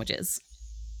spaghetti sandwiches.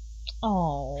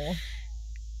 Oh.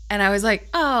 And I was like,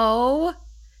 oh,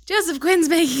 Joseph Quinn's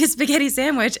making a spaghetti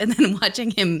sandwich, and then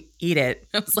watching him eat it.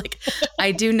 I was like,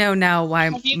 I do know now why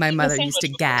my mother used to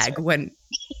gag when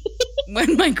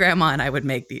my grandma and I would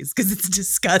make these, because it's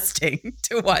disgusting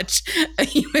to watch a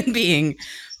human being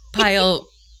pile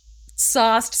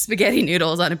sauced spaghetti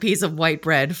noodles on a piece of white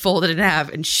bread, fold it in half,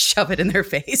 and shove it in their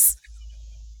face.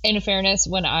 In fairness,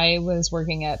 when I was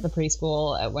working at the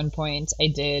preschool at one point, I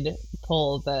did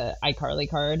pull the iCarly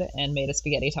card and made a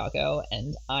spaghetti taco,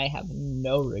 and I have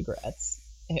no regrets.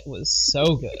 It was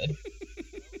so good.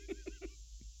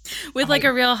 With like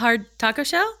a real hard taco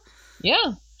shell?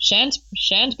 Yeah. Shan't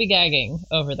be gagging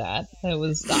over that. It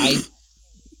was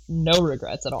no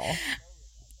regrets at all.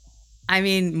 I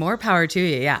mean, more power to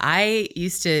you. Yeah, I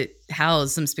used to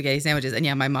house some spaghetti sandwiches, and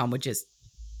yeah, my mom would just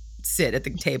sit at the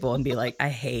table and be like, I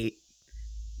hate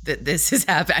that this is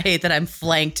happening. I hate that I'm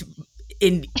flanked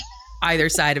in either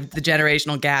side of the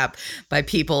generational gap by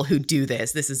people who do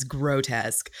this. This is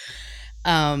grotesque.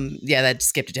 Yeah, that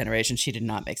skipped a generation. She did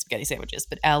not make spaghetti sandwiches,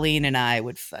 but Aline and I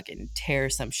would fucking tear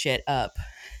some shit up.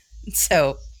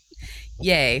 So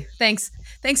yay. Thanks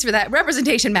for that.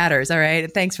 Representation matters. All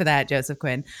right. Thanks for that, Joseph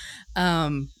Quinn.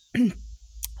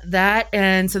 That,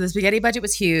 and so the spaghetti budget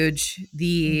was huge.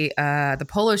 The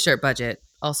polo shirt budget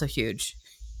also huge.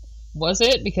 Was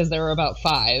it? Because there were about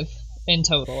 5 in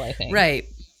total, I think. Right,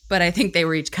 but I think they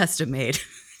were each custom made.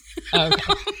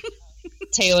 Okay.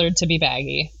 Tailored to be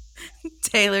baggy.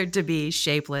 Tailored to be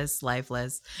shapeless,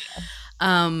 lifeless.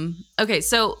 Okay,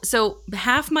 so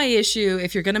half my issue,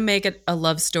 if you're gonna make it a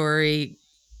love story,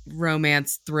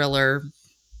 romance thriller,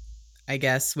 I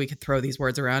guess we could throw these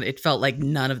words around. It felt like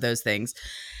none of those things.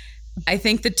 I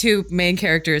think the 2 main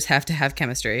characters have to have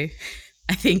chemistry.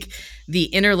 I think the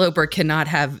interloper cannot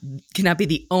be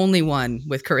the only one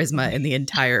with charisma in the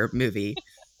entire movie.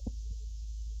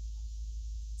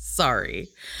 Sorry.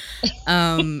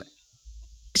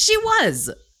 She was.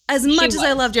 As much as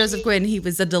I love Joseph Quinn, he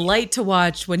was a delight to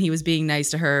watch when he was being nice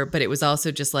to her, but it was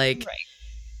also just like...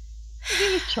 Right.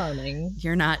 He was charming. He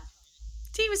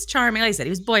was charming. Like I said, he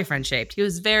was boyfriend shaped. He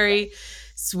was very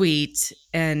sweet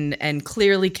and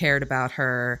clearly cared about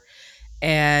her.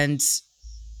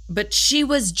 But she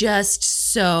was just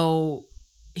so...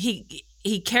 He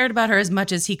cared about her as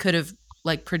much as he could have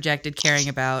like projected caring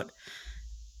about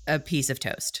a piece of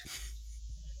toast.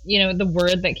 You know, the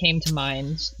word that comes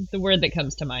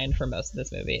to mind for most of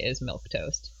this movie is milk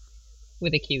toast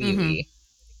with a QUE. Mm-hmm.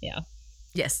 Yeah.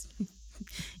 Yes.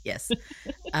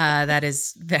 That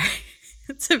is very,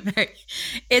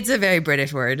 it's a very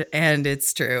British word, and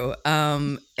it's true.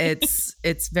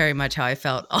 It's very much how I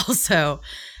felt also.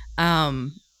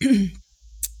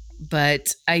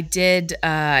 But I did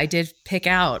pick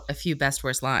out a few best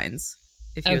worst lines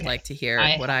if you would like to hear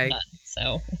none,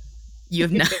 so you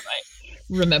have not.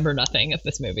 Remember nothing of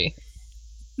this movie.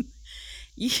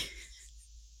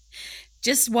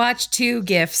 Just watch 2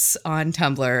 GIFs on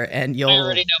Tumblr and I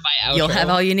already know my outro. You'll have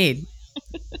all you need.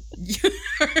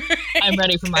 I'm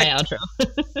ready for my outro.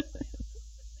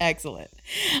 Excellent.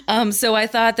 So I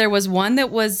thought there was one it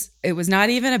was not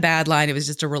even a bad line. It was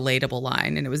just a relatable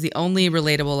line. And it was the only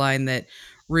relatable line that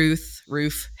Ruth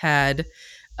had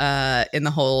in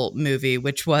the whole movie,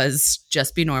 which was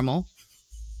just be normal.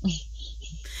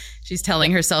 She's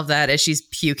telling herself that as she's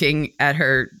puking at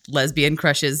her lesbian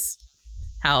crush's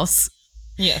house.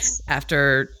 Yes.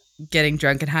 After getting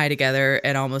drunk and high together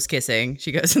and almost kissing,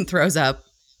 she goes and throws up.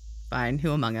 Fine,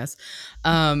 who among us?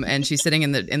 And she's sitting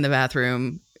in the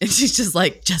bathroom, and she's just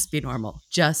like, "Just be normal.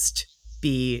 Just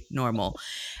be normal."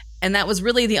 And that was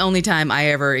really the only time I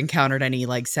ever encountered any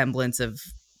like semblance of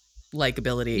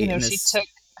likability. You know, she took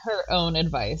her own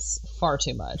advice far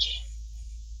too much.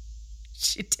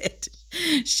 She did.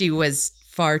 She was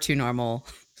far too normal.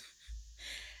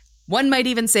 One might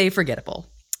even say forgettable.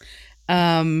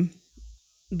 And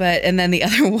then the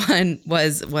other one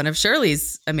was one of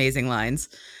Shirley's amazing lines.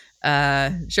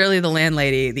 Shirley, the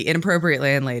landlady, the inappropriate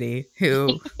landlady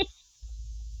who...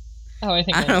 I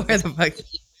don't know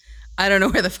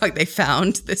where the fuck they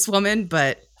found this woman,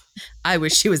 but I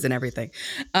wish she was in everything.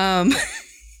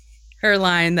 Her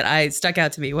line that stuck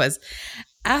out to me was,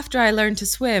 "After I learned to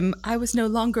swim, I was no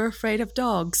longer afraid of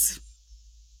dogs."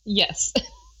 Yes.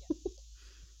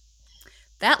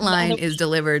 That line is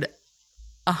delivered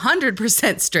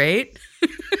 100% straight.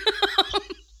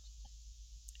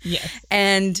 Yes.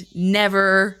 And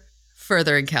never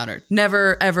further encountered.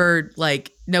 Never, ever,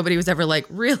 like, nobody was ever like,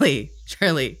 "Really,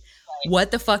 Shirley, what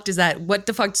the fuck does that, what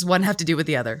the fuck does one have to do with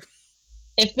the other?"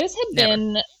 If this had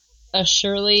been a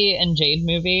Shirley and Jade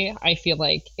movie, I feel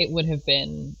like it would have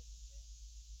been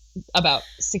about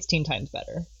 16 times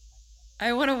better.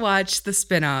 I want to watch the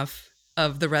spinoff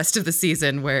of the rest of the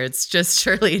season where it's just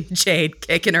Shirley and Jade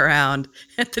kicking around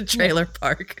at the trailer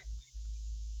park.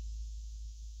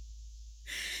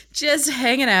 Just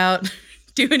hanging out,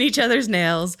 doing each other's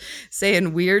nails,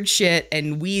 saying weird shit,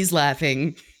 and wheeze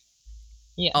laughing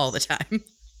all the time.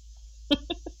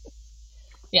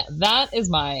 Yeah, I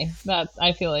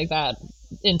feel like that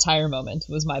entire moment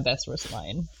was my best worst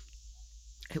line.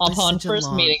 was Upon such a first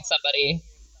long- meeting somebody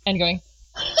and going,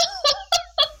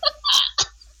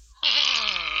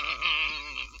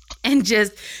 and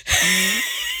just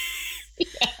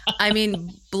I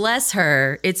mean, bless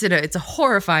her. It's a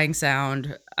horrifying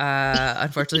sound.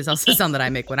 Unfortunately, it's also a sound that I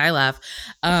make when I laugh.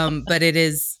 But it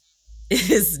is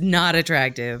not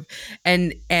attractive.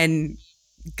 And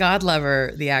God love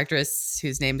her, the actress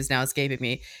whose name is now escaping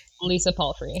me. Lisa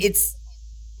Palfrey. It's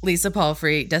Lisa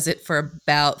Palfrey does it for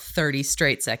about 30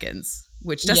 straight seconds,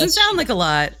 which doesn't Yes, sound she like a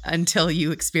lot until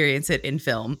you experience it in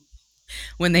film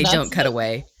when they That's don't cut the-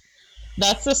 away.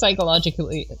 That's the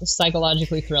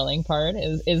psychologically thrilling part.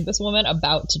 Is this woman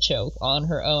about to choke on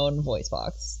her own voice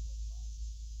box?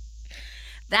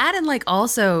 That and like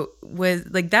also with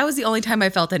like that was the only time I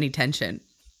felt any tension.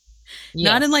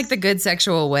 Not in like the good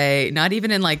sexual way, not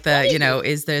even in like the, you know,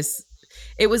 is this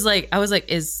it was like I was like,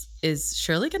 is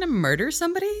Shirley gonna murder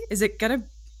somebody? Is it gonna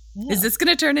is this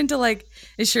gonna turn into like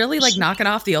is Shirley like knocking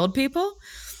off the old people?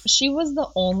 She was the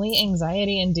only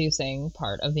anxiety inducing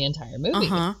part of the entire movie.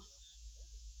 Uh-huh.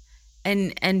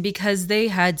 And because they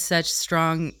had such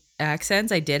strong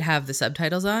accents, I did have the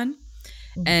subtitles on.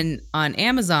 Mm-hmm. And on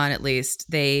Amazon, at least,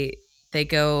 they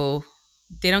don't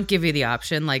give you the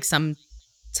option. Like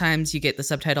sometimes you get the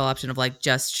subtitle option of like,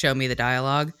 just show me the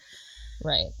dialogue.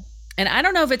 Right. And I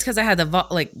don't know if it's because I had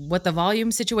what the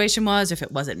volume situation was, if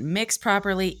it wasn't mixed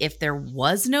properly, if there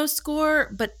was no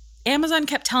score, but Amazon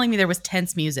kept telling me there was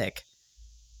tense music.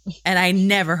 And I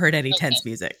never heard any tense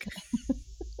music.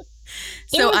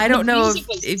 So I don't know if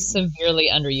was severely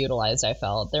underutilized. I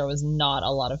felt there was not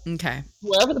a lot of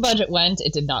wherever the budget went,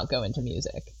 it did not go into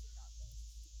music.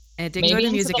 And it didn't go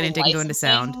into music, and it didn't go into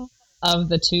sound. Of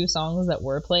the two songs that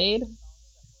were played,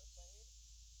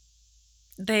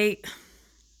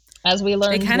 as we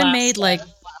learned, they kind of made like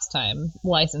last time,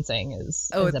 licensing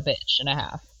is a bitch and a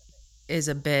half. Is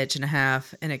a bitch and a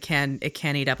half, and it can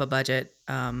eat up a budget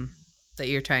that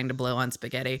you're trying to blow on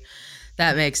spaghetti.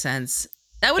 That makes sense.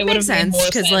 That would make sense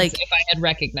because, like, if I had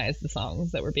recognized the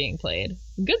songs that were being played,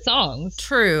 good songs.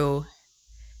 True,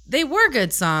 they were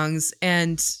good songs,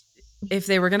 and if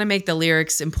they were going to make the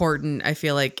lyrics important, I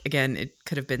feel like again it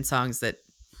could have been songs that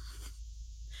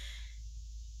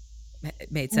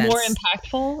made sense, more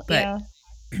impactful,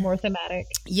 more thematic.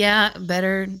 Yeah,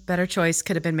 better choice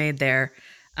could have been made there.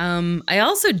 I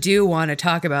also do want to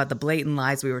talk about the blatant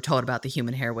lies we were told about the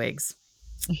human hair wigs.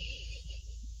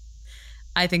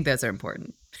 I think those are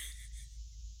important.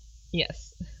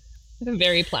 Yes.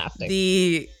 Very plastic.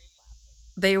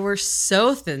 They were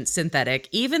so synthetic.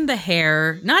 Even the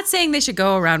hair, not saying they should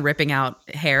go around ripping out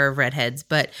hair of redheads,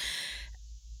 but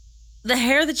the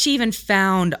hair that she even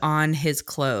found on his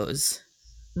clothes.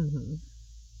 Mm-hmm.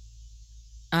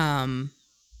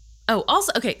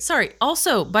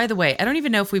 Also, by the way, I don't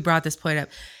even know if we brought this point up.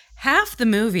 Half the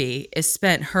movie is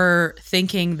spent her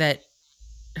thinking that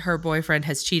her boyfriend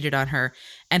has cheated on her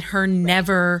and her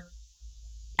never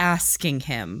asking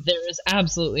him. There is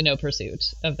absolutely no pursuit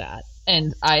of that.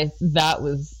 And that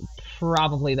was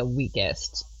probably the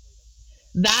weakest.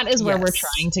 That is where we're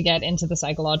trying to get into the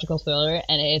psychological thriller,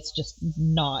 and it's just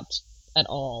not at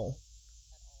all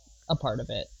a part of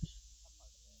it.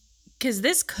 Because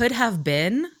this could have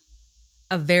been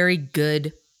a very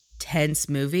good, tense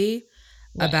movie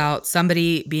about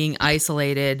somebody being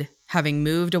isolated, having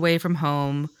moved away from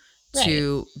home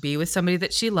to be with somebody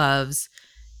that she loves,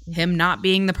 him not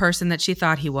being the person that she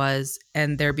thought he was,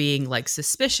 and there being like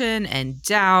suspicion and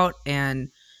doubt and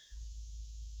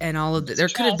all of that. There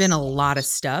could have been a lot of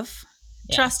stuff,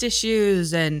 trust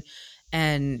issues and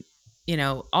you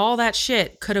know, all that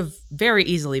shit could have very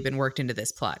easily been worked into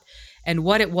this plot. And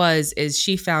what it was is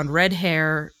she found red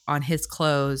hair on his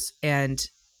clothes and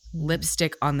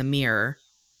lipstick on the mirror.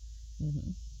 Mm-hmm.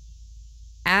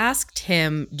 Asked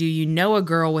him, "Do you know a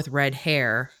girl with red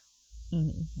hair?"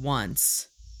 Mm-hmm. Once.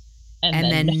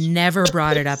 And then never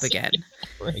brought it up again.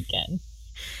 Never again.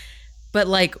 But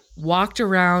like walked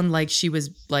around like she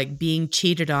was like being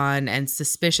cheated on and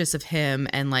suspicious of him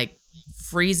and like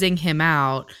freezing him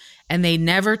out. And they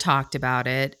never talked about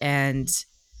it. And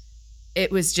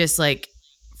it was just like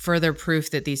further proof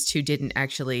that these two didn't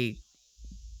actually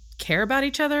care about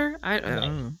each other. I don't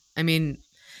know. I mean,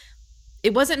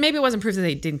 maybe it wasn't proof that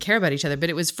they didn't care about each other, but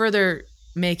it was further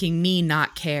making me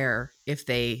not care if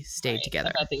they stayed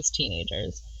together. About these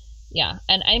teenagers. Yeah.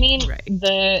 And I mean,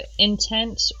 the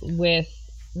intent with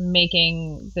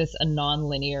making this a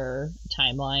non-linear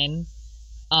timeline,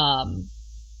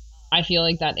 I feel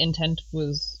like that intent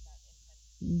was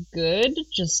good,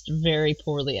 just very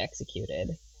poorly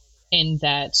executed. in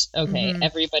that, okay,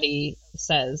 everybody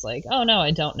says like, oh no,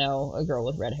 I don't know a girl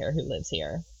with red hair who lives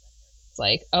here. It's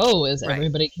like, oh, is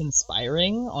everybody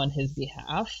conspiring on his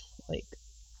behalf? Like,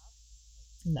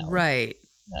 no. Right.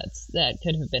 That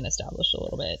could have been established a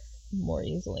little bit more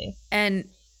easily. And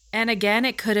again,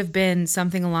 it could have been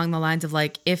something along the lines of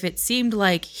like, if it seemed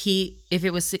like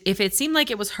it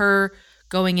was her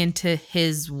going into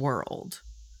his world.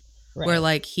 Right. Where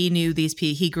like he knew these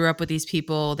people, he grew up with these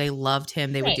people, they loved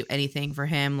him, they would do anything for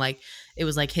him, like it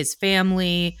was like his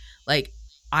family. Like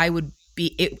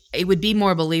it would be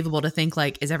more believable to think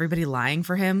like, is everybody lying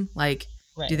for him? Like,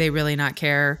 do they really not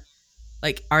care?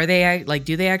 Like,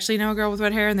 do they actually know a girl with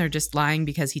red hair and they're just lying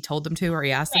because he told them to or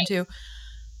he asked them to?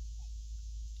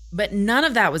 But none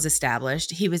of that was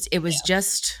established. It was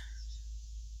just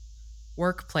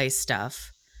workplace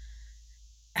stuff.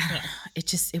 Yeah.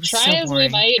 It was Try so as boring.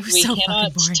 we might, we so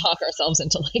cannot talk ourselves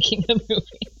into liking the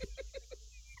movie.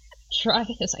 Try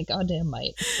as I goddamn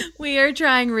might. We are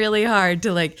trying really hard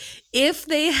to like, if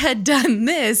they had done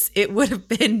this, it would have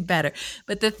been better.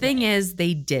 But the thing is,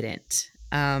 they didn't.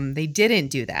 They didn't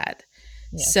do that.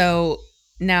 Yeah. So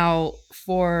now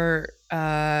for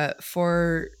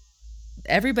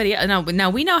everybody, now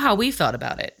we know how we felt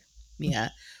about it.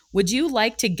 Mia, would you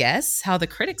like to guess how the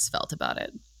critics felt about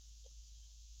it?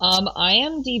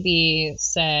 IMDb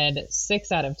said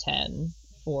 6 out of 10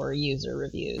 for user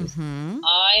reviews.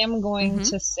 I am going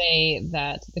to say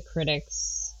that the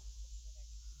critics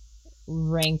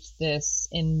ranked this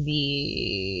in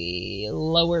the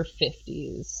lower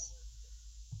 50s.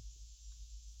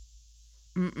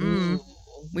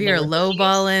 We are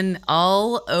lowballing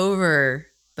all over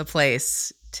the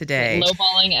place today.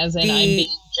 Lowballing as in I'm being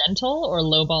gentle, or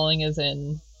lowballing as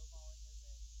in...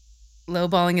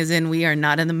 Lowballing as in we are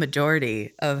not in the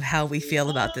majority of how we feel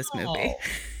about this movie.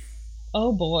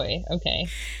 Oh boy. Okay.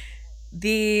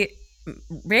 The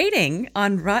rating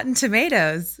on Rotten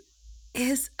Tomatoes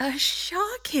is a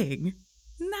shocking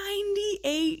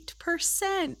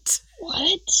 98%.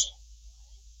 What?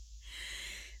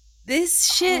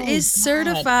 This shit is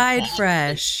certified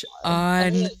fresh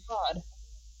on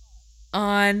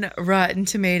Rotten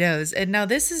Tomatoes. And now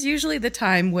this is usually the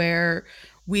time where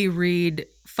we read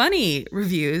funny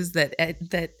reviews that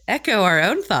echo our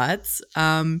own thoughts.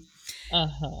 But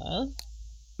I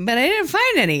didn't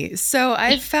find any. So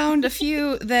I found a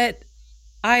few that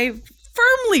I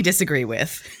firmly disagree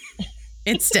with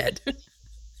instead.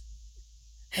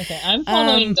 Okay, I'm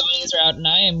following Donnie's route, and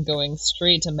I am going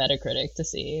straight to Metacritic to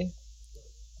see.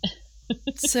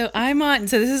 So this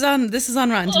is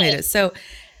on Rotten Tomatoes. So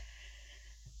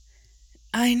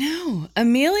I know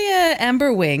Amelia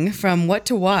Amberwing from What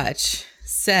to Watch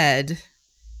said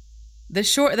the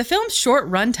film's short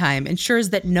runtime ensures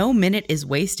that no minute is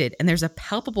wasted, and there's a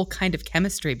palpable kind of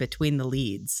chemistry between the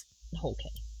leads.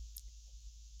 Okay,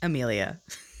 Amelia,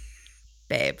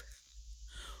 babe.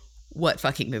 What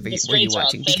fucking movie were you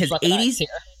watching? Because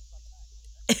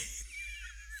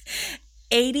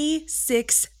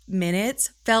 86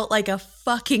 minutes felt like a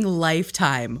fucking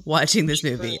lifetime watching this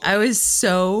movie. I was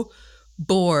so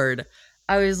bored.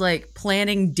 I was like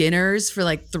planning dinners for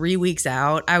like 3 weeks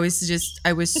out. I was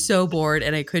so bored,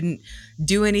 and I couldn't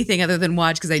do anything other than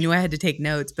watch because I knew I had to take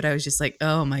notes, but I was just like,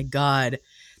 oh my God,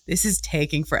 this is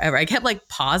taking forever. I kept like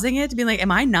pausing it to be like,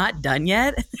 am I not done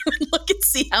yet? And I would look and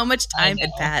see how much time had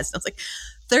passed. I was like,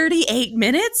 38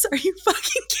 minutes? Are you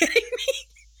fucking kidding me?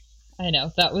 I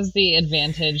know. That was the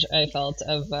advantage I felt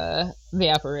of the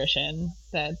apparition,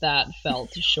 that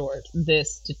felt short.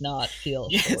 This did not feel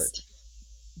short.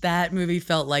 That movie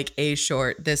felt like a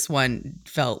short. This one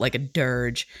felt like a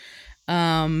dirge.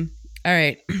 All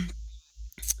right.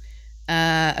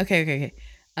 Okay.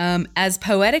 As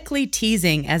poetically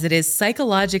teasing as it is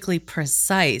psychologically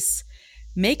precise,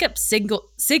 makeup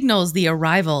signals the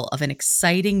arrival of an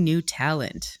exciting new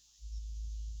talent.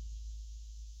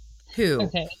 Who?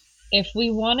 Okay. If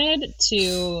we wanted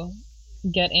to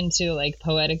get into like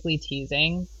poetically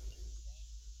teasing,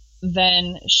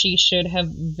 then she should have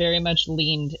very much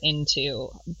leaned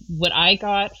into what I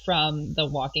got from the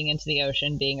walking into the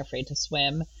ocean, being afraid to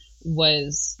swim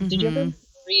was, did you ever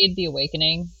read The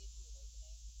Awakening?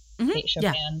 Kate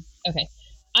Chopin? Yeah. Okay.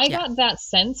 I got that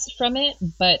sense from it,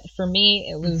 but for me,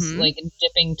 it was like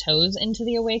dipping toes into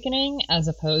The Awakening as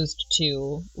opposed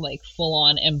to like full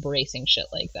on embracing shit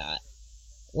like that.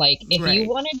 Like, if you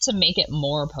wanted to make it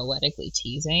more poetically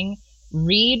teasing,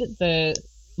 read The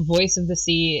Voice of the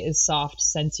Sea is soft,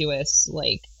 sensuous.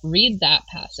 Like, read that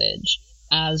passage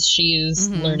as she is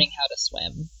learning how to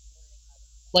swim.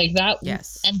 Like that.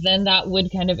 Yes. And then that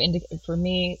would kind of indicate, for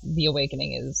me, The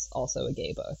Awakening is also a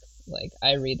gay book. Like,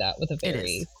 I read that with a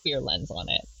very queer lens on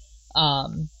it.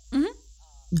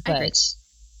 But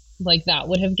like that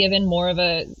would have given more of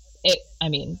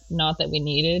not that we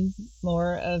needed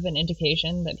more of an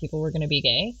indication that people were going to be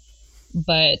gay,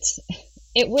 but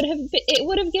it would have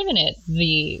given it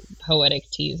the poetic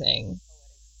teasing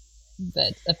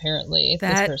that apparently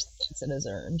this person thinks it has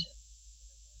earned.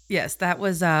 Yes, that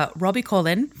was Robbie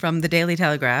Colin from the Daily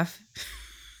Telegraph.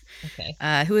 Okay.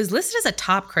 Who is listed as a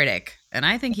top critic, and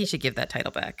I think he should give that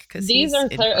title back because these are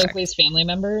Claire Oakley's family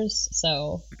members.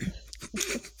 So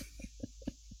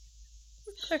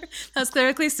that's Claire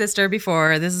Oakley's sister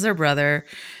before. This is her brother.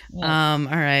 Yeah. All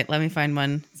right, let me find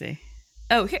one. Let's see.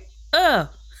 Oh, here. Oh.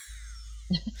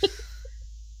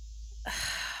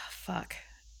 Fuck.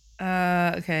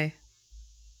 Okay.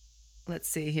 Let's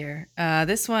see here.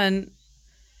 This one,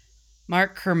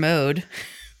 Mark Kermode.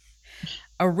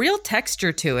 A real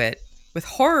texture to it with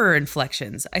horror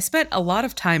inflections. I spent a lot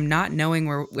of time not knowing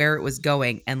where it was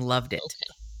going and loved it.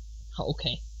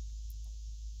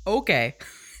 Okay.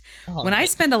 When I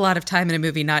spend a lot of time in a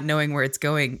movie not knowing where it's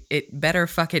going, it better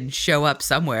fucking show up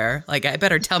somewhere. Like, I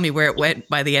better tell me where it went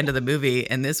by the end of the movie.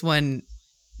 And this one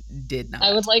did not.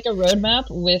 I would like a roadmap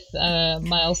with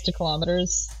miles to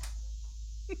kilometers.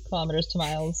 Kilometers to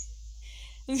miles.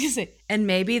 And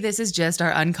maybe this is just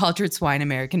our uncultured swine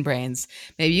American brains.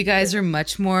 Maybe you guys are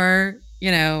much more,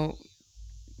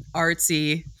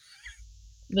 artsy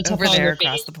over there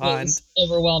across the pond.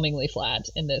 Overwhelmingly flat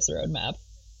in this roadmap.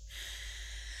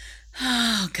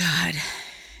 Oh, God.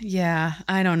 Yeah,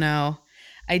 I don't know.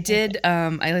 I did,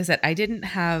 like I said, I didn't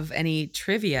have any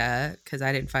trivia because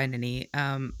I didn't find any,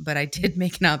 but I did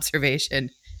make an observation,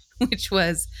 which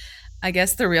was, I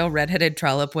guess the real redheaded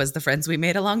trollop was the friends we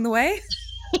made along the way.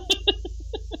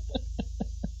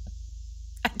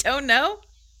 I don't know.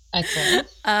 Excellent.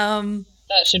 That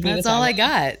should be. That's all I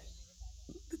got.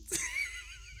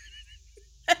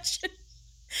 This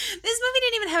movie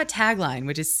didn't even have a tagline,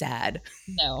 which is sad.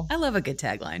 No. I love a good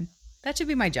tagline. That should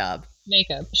be my job.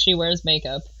 Makeup. She wears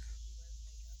makeup.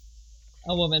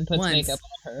 A woman puts makeup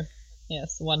on her.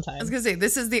 Yes, one time. I was gonna say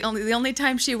this is the only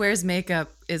time she wears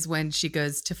makeup is when she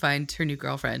goes to find her new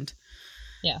girlfriend.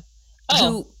 Yeah.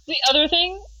 Oh, the other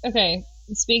thing. Okay,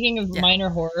 speaking of minor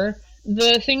horror,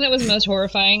 the thing that was most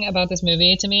horrifying about this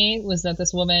movie to me was that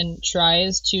this woman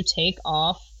tries to take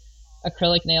off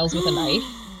acrylic nails with a knife.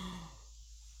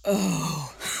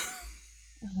 Oh.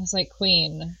 I was like,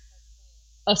 Queen,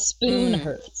 a spoon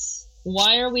hurts.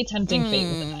 Why are we tempting fate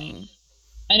with a knife?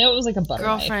 I know it was like a butter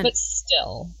knife, but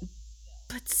still.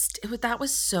 That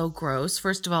was so gross.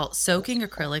 First of all, soaking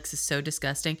acrylics is so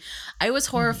disgusting. I was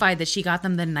horrified that she got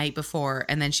them the night before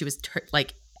and then she was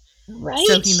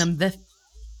soaking them the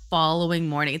following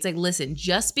morning. It's like, listen,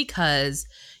 just because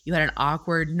you had an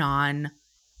awkward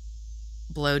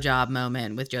blowjob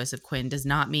moment with Joseph Quinn does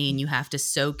not mean you have to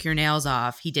soak your nails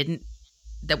off.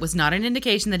 That was not an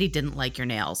indication that he didn't like your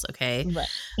nails, okay? Right.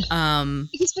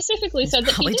 He specifically said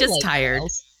that he did just like tired.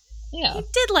 Nails. Yeah. He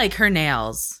did like her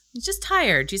nails. He's just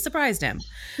tired. She surprised him.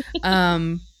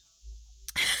 It's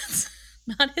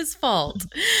not his fault.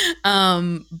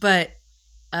 But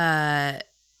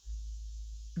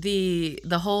the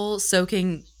whole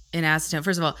soaking in acetone,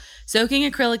 first of all, soaking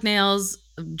acrylic nails,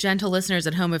 gentle listeners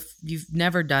at home, if you've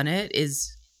never done it,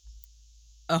 is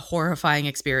a horrifying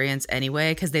experience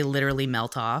anyway, because they literally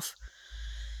melt off.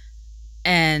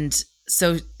 And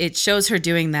so it shows her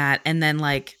doing that, and then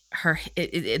like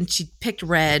and she picked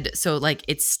red, so like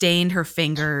it stained her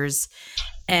fingers,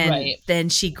 and then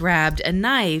she grabbed a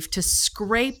knife to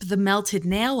scrape the melted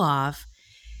nail off.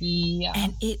 Yeah.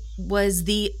 And it was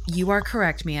you are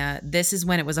correct, Mia. This is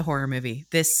when it was a horror movie.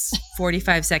 This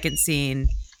 45-second scene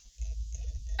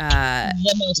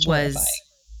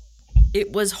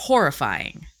was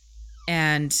horrifying.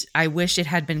 And I wish it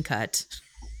had been cut.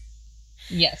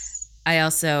 Yes. I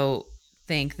also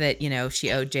think that,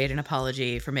 she owed Jade an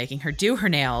apology for making her do her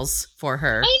nails for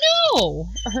her. I know.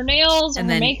 Her nails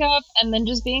and her makeup, and then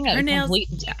just being a complete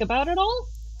dick about it all.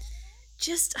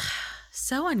 Just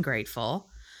so ungrateful.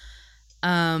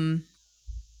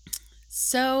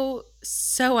 So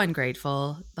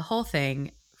ungrateful. The whole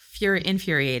thing,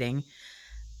 infuriating.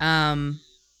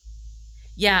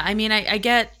 Yeah, I mean, I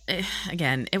get,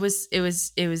 again, it was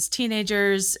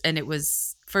teenagers and it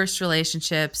was first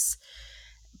relationships,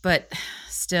 but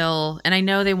still, and I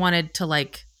know they wanted to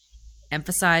like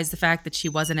emphasize the fact that she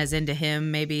wasn't as into him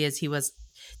maybe as he was.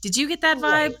 Did you get that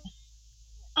vibe?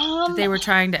 That they were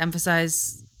trying to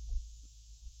emphasize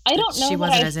I don't know she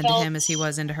wasn't as into him as he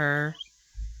was into her.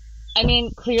 I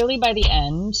mean, clearly by the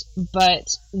end, but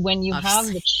when you have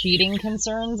the cheating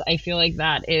concerns, I feel like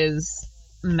that is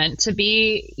meant to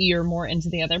be you're more into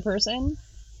the other person.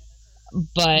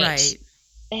 But Right.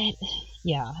 it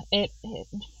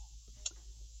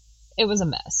was a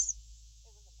mess.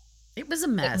 It was a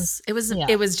mess. It was yeah.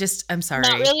 it was just, I'm sorry.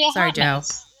 Not really a sorry, hot Joe.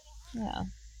 mess. Yeah.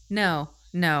 No.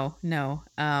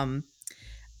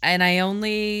 And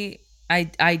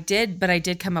I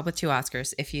did come up with 2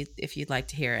 Oscars if you'd like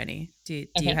to hear any. Do you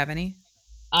Okay. have any?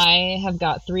 I have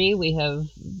got 3. We have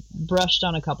brushed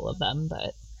on a couple of them,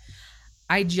 but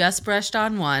I just brushed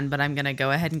on one, but I'm going to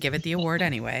go ahead and give it the award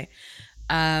anyway.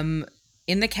 In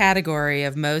the category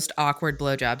of most awkward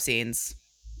blowjob scenes,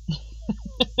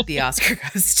 the Oscar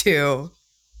goes to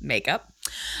Makeup.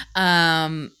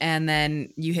 And then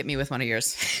you hit me with one of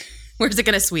yours. Where's it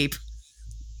going to sweep?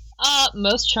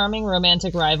 Most charming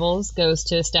romantic rivals goes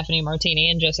to Stephanie Martini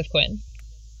and Joseph Quinn.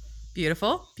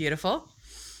 Beautiful.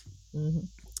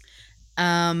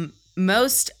 Mm-hmm.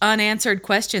 Most unanswered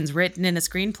questions written in a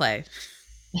screenplay.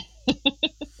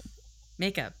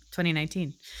 Makeup,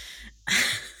 2019.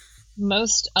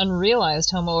 Most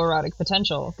unrealized homoerotic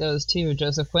potential goes to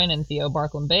Joseph Quinn and Theo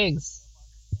Barkland Biggs.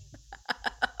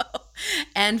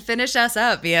 And finish us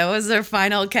up, yeah, was our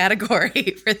final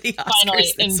category for the Oscars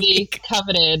Finally, in this the week.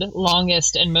 coveted,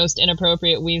 longest, and most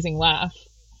inappropriate wheezing laugh,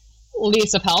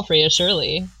 Lisa Palfrey as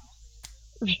Shirley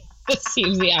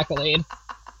receives the accolade.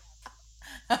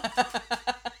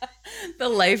 The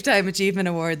Lifetime Achievement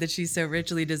Award that she so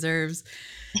richly deserves.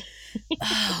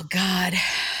 Oh, God.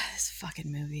 This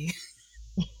fucking movie.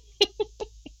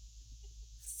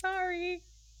 Sorry.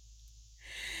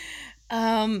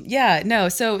 Yeah, no.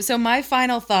 So my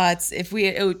final thoughts, are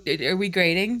we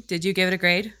grading? Did you give it a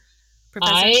grade,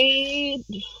 Professor?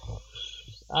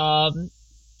 I'll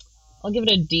give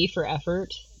it a D for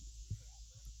effort.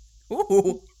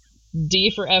 Ooh.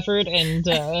 D for effort and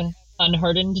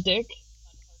unhardened dick.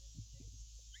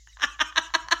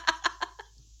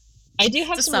 I do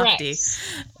have It's a some soft recs.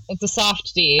 D. It's a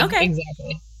soft D. Okay.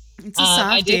 Exactly. It's a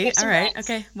soft I do D. have some All right. recs.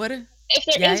 Okay. What? If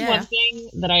there is one thing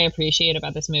that I appreciate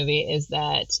about this movie is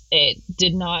that it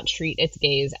did not treat its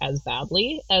gays as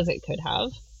badly as it could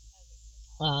have.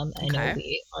 I know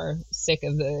we are sick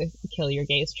of the kill your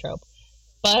gays trope,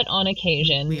 but on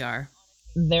occasion we are.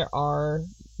 There are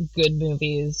good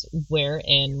movies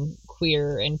wherein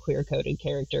queer and queer-coded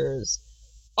characters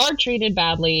are treated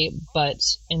badly, but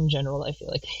in general, I feel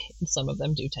like some of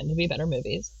them do tend to be better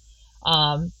movies.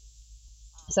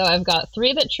 So I've got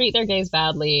 3 that treat their gays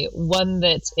badly. One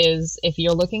that is, if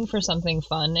you're looking for something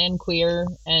fun and queer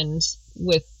and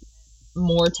with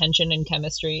more tension and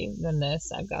chemistry than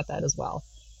this, I've got that as well.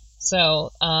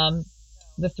 So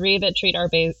the 3 that treat our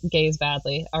gays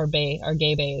badly, our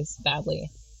gay bays badly.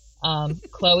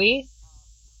 Chloe,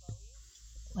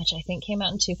 which I think came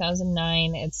out in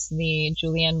 2009. It's the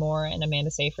Julianne Moore and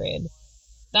Amanda Seyfried.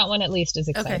 That one at least is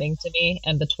exciting to me,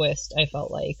 and the twist I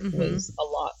felt like was a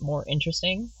lot more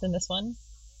interesting than this one.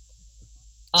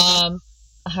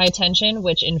 High Tension,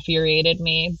 which infuriated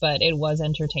me, but it was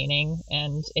entertaining,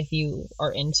 and if you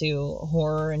are into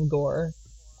horror and gore,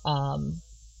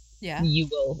 you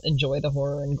will enjoy the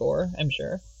horror and gore, I'm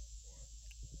sure.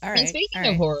 All right. And speaking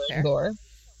of horror and gore,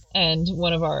 and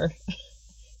one of our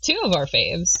 2 of our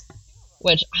faves,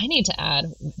 which I need to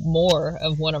add more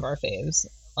of one of our faves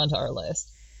onto our list.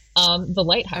 The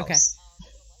Lighthouse.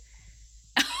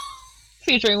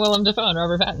 Featuring Willem Dafoe and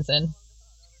Robert Pattinson.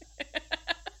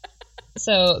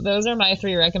 So those are my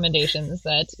 3 recommendations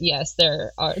that, yes,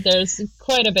 there's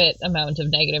quite a bit amount of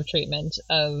negative treatment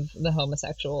of the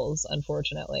homosexuals,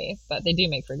 unfortunately, but they do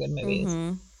make for good movies.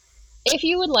 Mm-hmm. If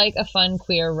you would like a fun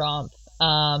queer romp,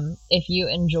 if you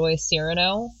enjoy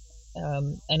Cyrano,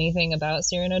 anything about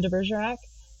Cyrano de Bergerac,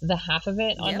 the half of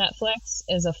it on Netflix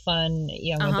is a fun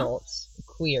young adult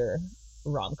queer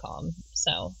rom-com.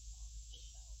 So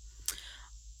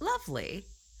lovely.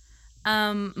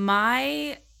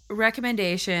 My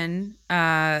recommendation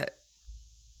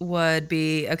would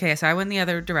be, so I went in the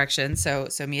other direction. So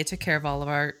Mia took care of all of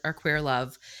our queer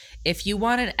love. If you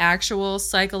want an actual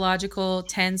psychological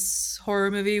tense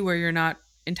horror movie where you're not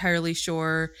entirely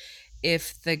sure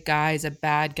if the guy's a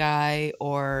bad guy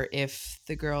or if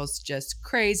the girl's just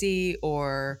crazy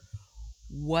or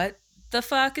what the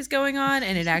fuck is going on,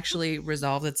 and it actually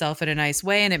resolves itself in a nice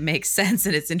way and it makes sense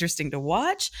and it's interesting to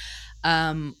watch,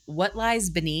 What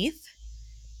Lies Beneath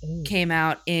came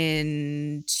out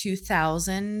in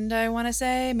 2000, I want to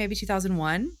say, maybe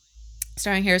 2001,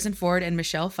 starring Harrison Ford and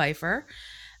Michelle Pfeiffer.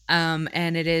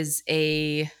 And it is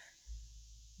a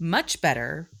much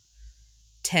better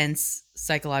tense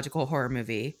psychological horror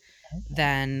movie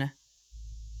than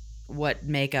what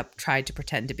Makeup tried to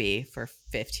pretend to be for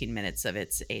 15 minutes of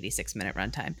its 86-minute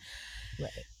runtime.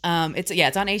 Right.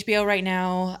 It's on HBO right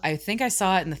now. I think I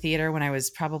saw it in the theater when I was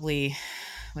probably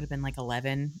would have been like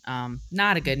 11.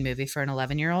 Not a good movie for an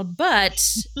 11-year-old, but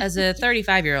as a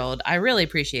 35-year-old, I really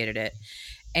appreciated it.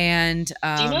 And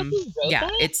do you know who wrote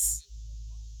that? It's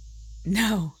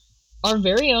no, our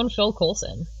very own Phil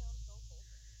Coulson.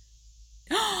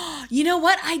 You know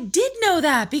what? I did know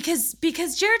that because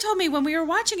Jared told me when we were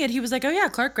watching it, he was like, "Oh yeah,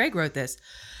 Clark Gregg wrote this."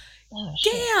 Oh,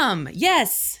 damn.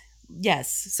 Yes.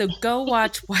 So go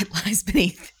watch What Lies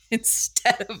Beneath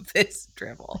instead of this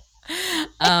drivel.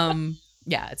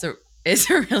 Yeah, it's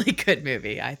a really good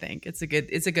movie. I think it's a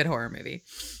good horror movie.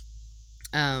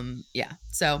 Yeah.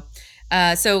 So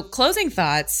closing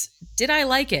thoughts. Did I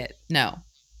like it? No.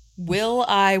 Will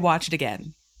I watch it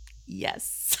again?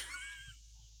 Yes.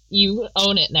 You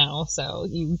own it now, so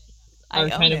you are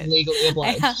kind of legally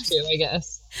obliged to, I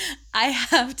guess. I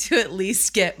have to at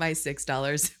least get my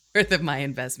 $6 worth of my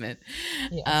investment.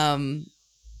 Yes.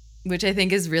 Which I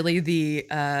think is really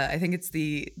I think it's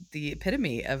the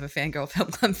epitome of a Fangirl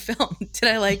Film Club film. Did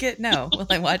I like it? No. Will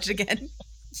I watch it again?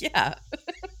 Yeah.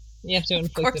 You have to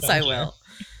Of course I will.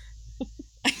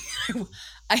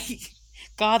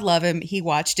 God love him. He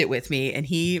watched it with me and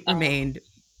he remained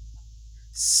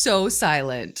so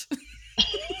silent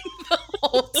the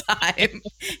whole time.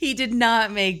 He did not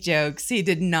make jokes. He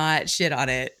did not shit on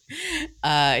it.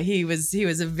 He was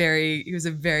a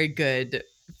very good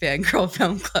Fangirl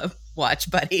Film Club watch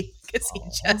buddy because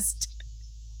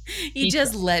he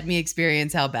just let me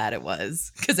experience how bad it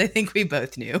was because I think we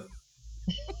both knew.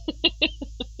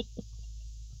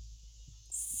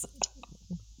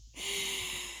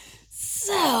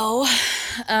 So,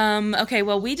 okay,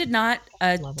 well, we did not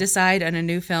decide on a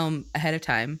new film ahead of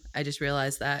time. I just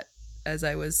realized that as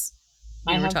I was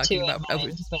we were talking about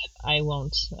mind, but I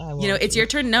won't. You know, it's your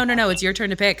turn. No, it's your turn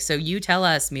to pick. So you tell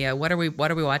us, Mia, what are we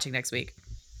watching next week?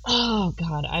 Oh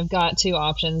God, I've got two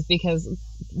options because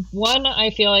one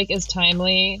I feel like is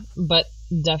timely, but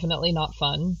definitely not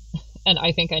fun, and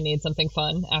I think I need something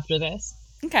fun after this.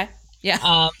 Okay.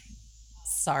 Yeah.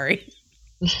 Sorry.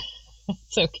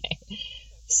 It's okay.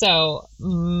 So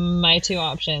my two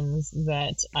options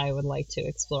that I would like to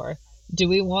explore. Do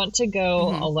we want to go,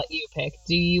 I'll let you pick.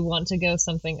 Do you want to go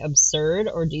something absurd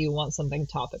or do you want something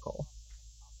topical?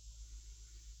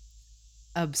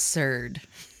 Absurd.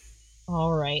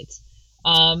 All right.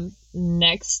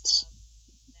 Next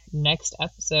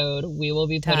episode, we will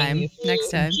be putting you through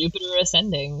next time. Jupiter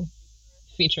Ascending,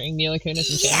 featuring Mila Kunis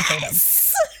and Channing Tatum.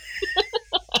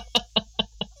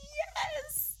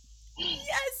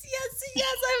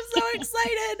 Yes, I'm so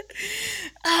excited.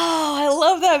 Oh, I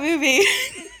love that movie.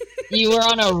 You were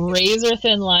on a razor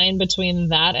thin line between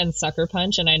that and Sucker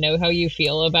Punch, and I know how you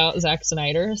feel about Zack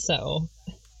Snyder, so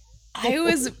I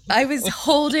was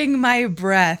holding my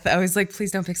breath. I was like,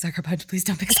 please don't pick Sucker Punch. Please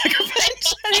don't pick Sucker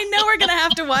Punch. I know we're going to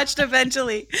have to watch it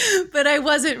eventually, but I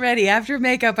wasn't ready. After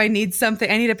makeup, I need something.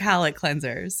 I need a palate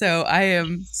cleanser. So I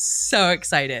am so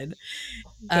excited.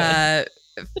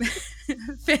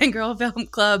 Fangirl Film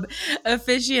Club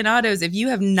aficionados, if you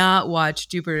have not watched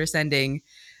Jupiter Ascending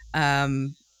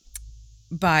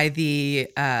by the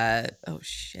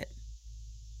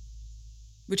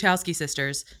Wachowski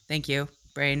sisters, thank you,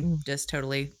 brain just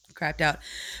totally crapped out,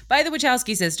 by the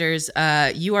Wachowski sisters,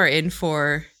 you are in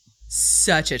for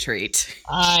such a treat.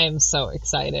 I'm so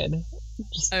excited.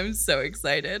 I'm so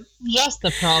excited. Just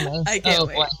the promise. I can't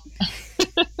wait. Boy.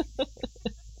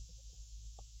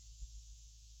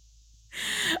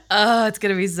 Oh, it's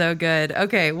gonna be so good.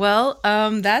 Okay, well,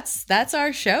 that's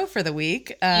our show for the week.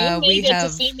 You may get to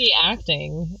see me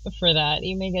acting for that.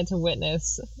 You may get to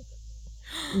witness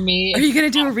me. Are you gonna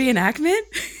do a reenactment?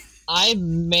 I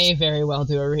may very well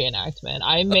do a reenactment.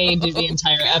 I may do the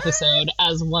entire episode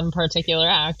as one particular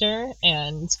actor,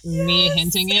 and me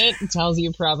hinting it tells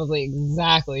you probably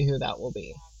exactly who that will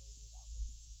be.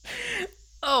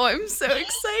 Oh, I'm so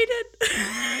excited.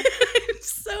 I'm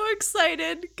so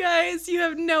excited, guys. You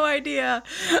have no idea.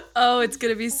 Oh, it's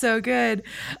going to be so good.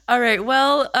 All right.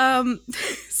 Well,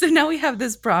 so now we have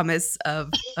this promise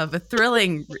of a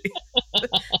thrilling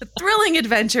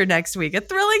adventure next week, a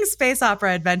thrilling space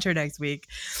opera adventure next week.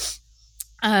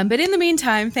 But in the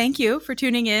meantime, thank you for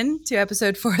tuning in to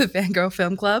episode 4 of the Fangirl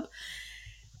Film Club.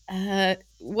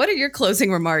 What are your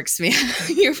closing remarks, Mia?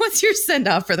 What's your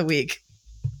send-off for the week?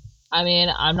 I mean,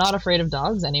 I'm not afraid of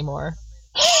dogs anymore.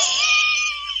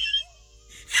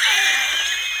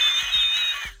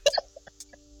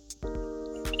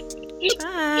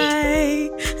 Bye.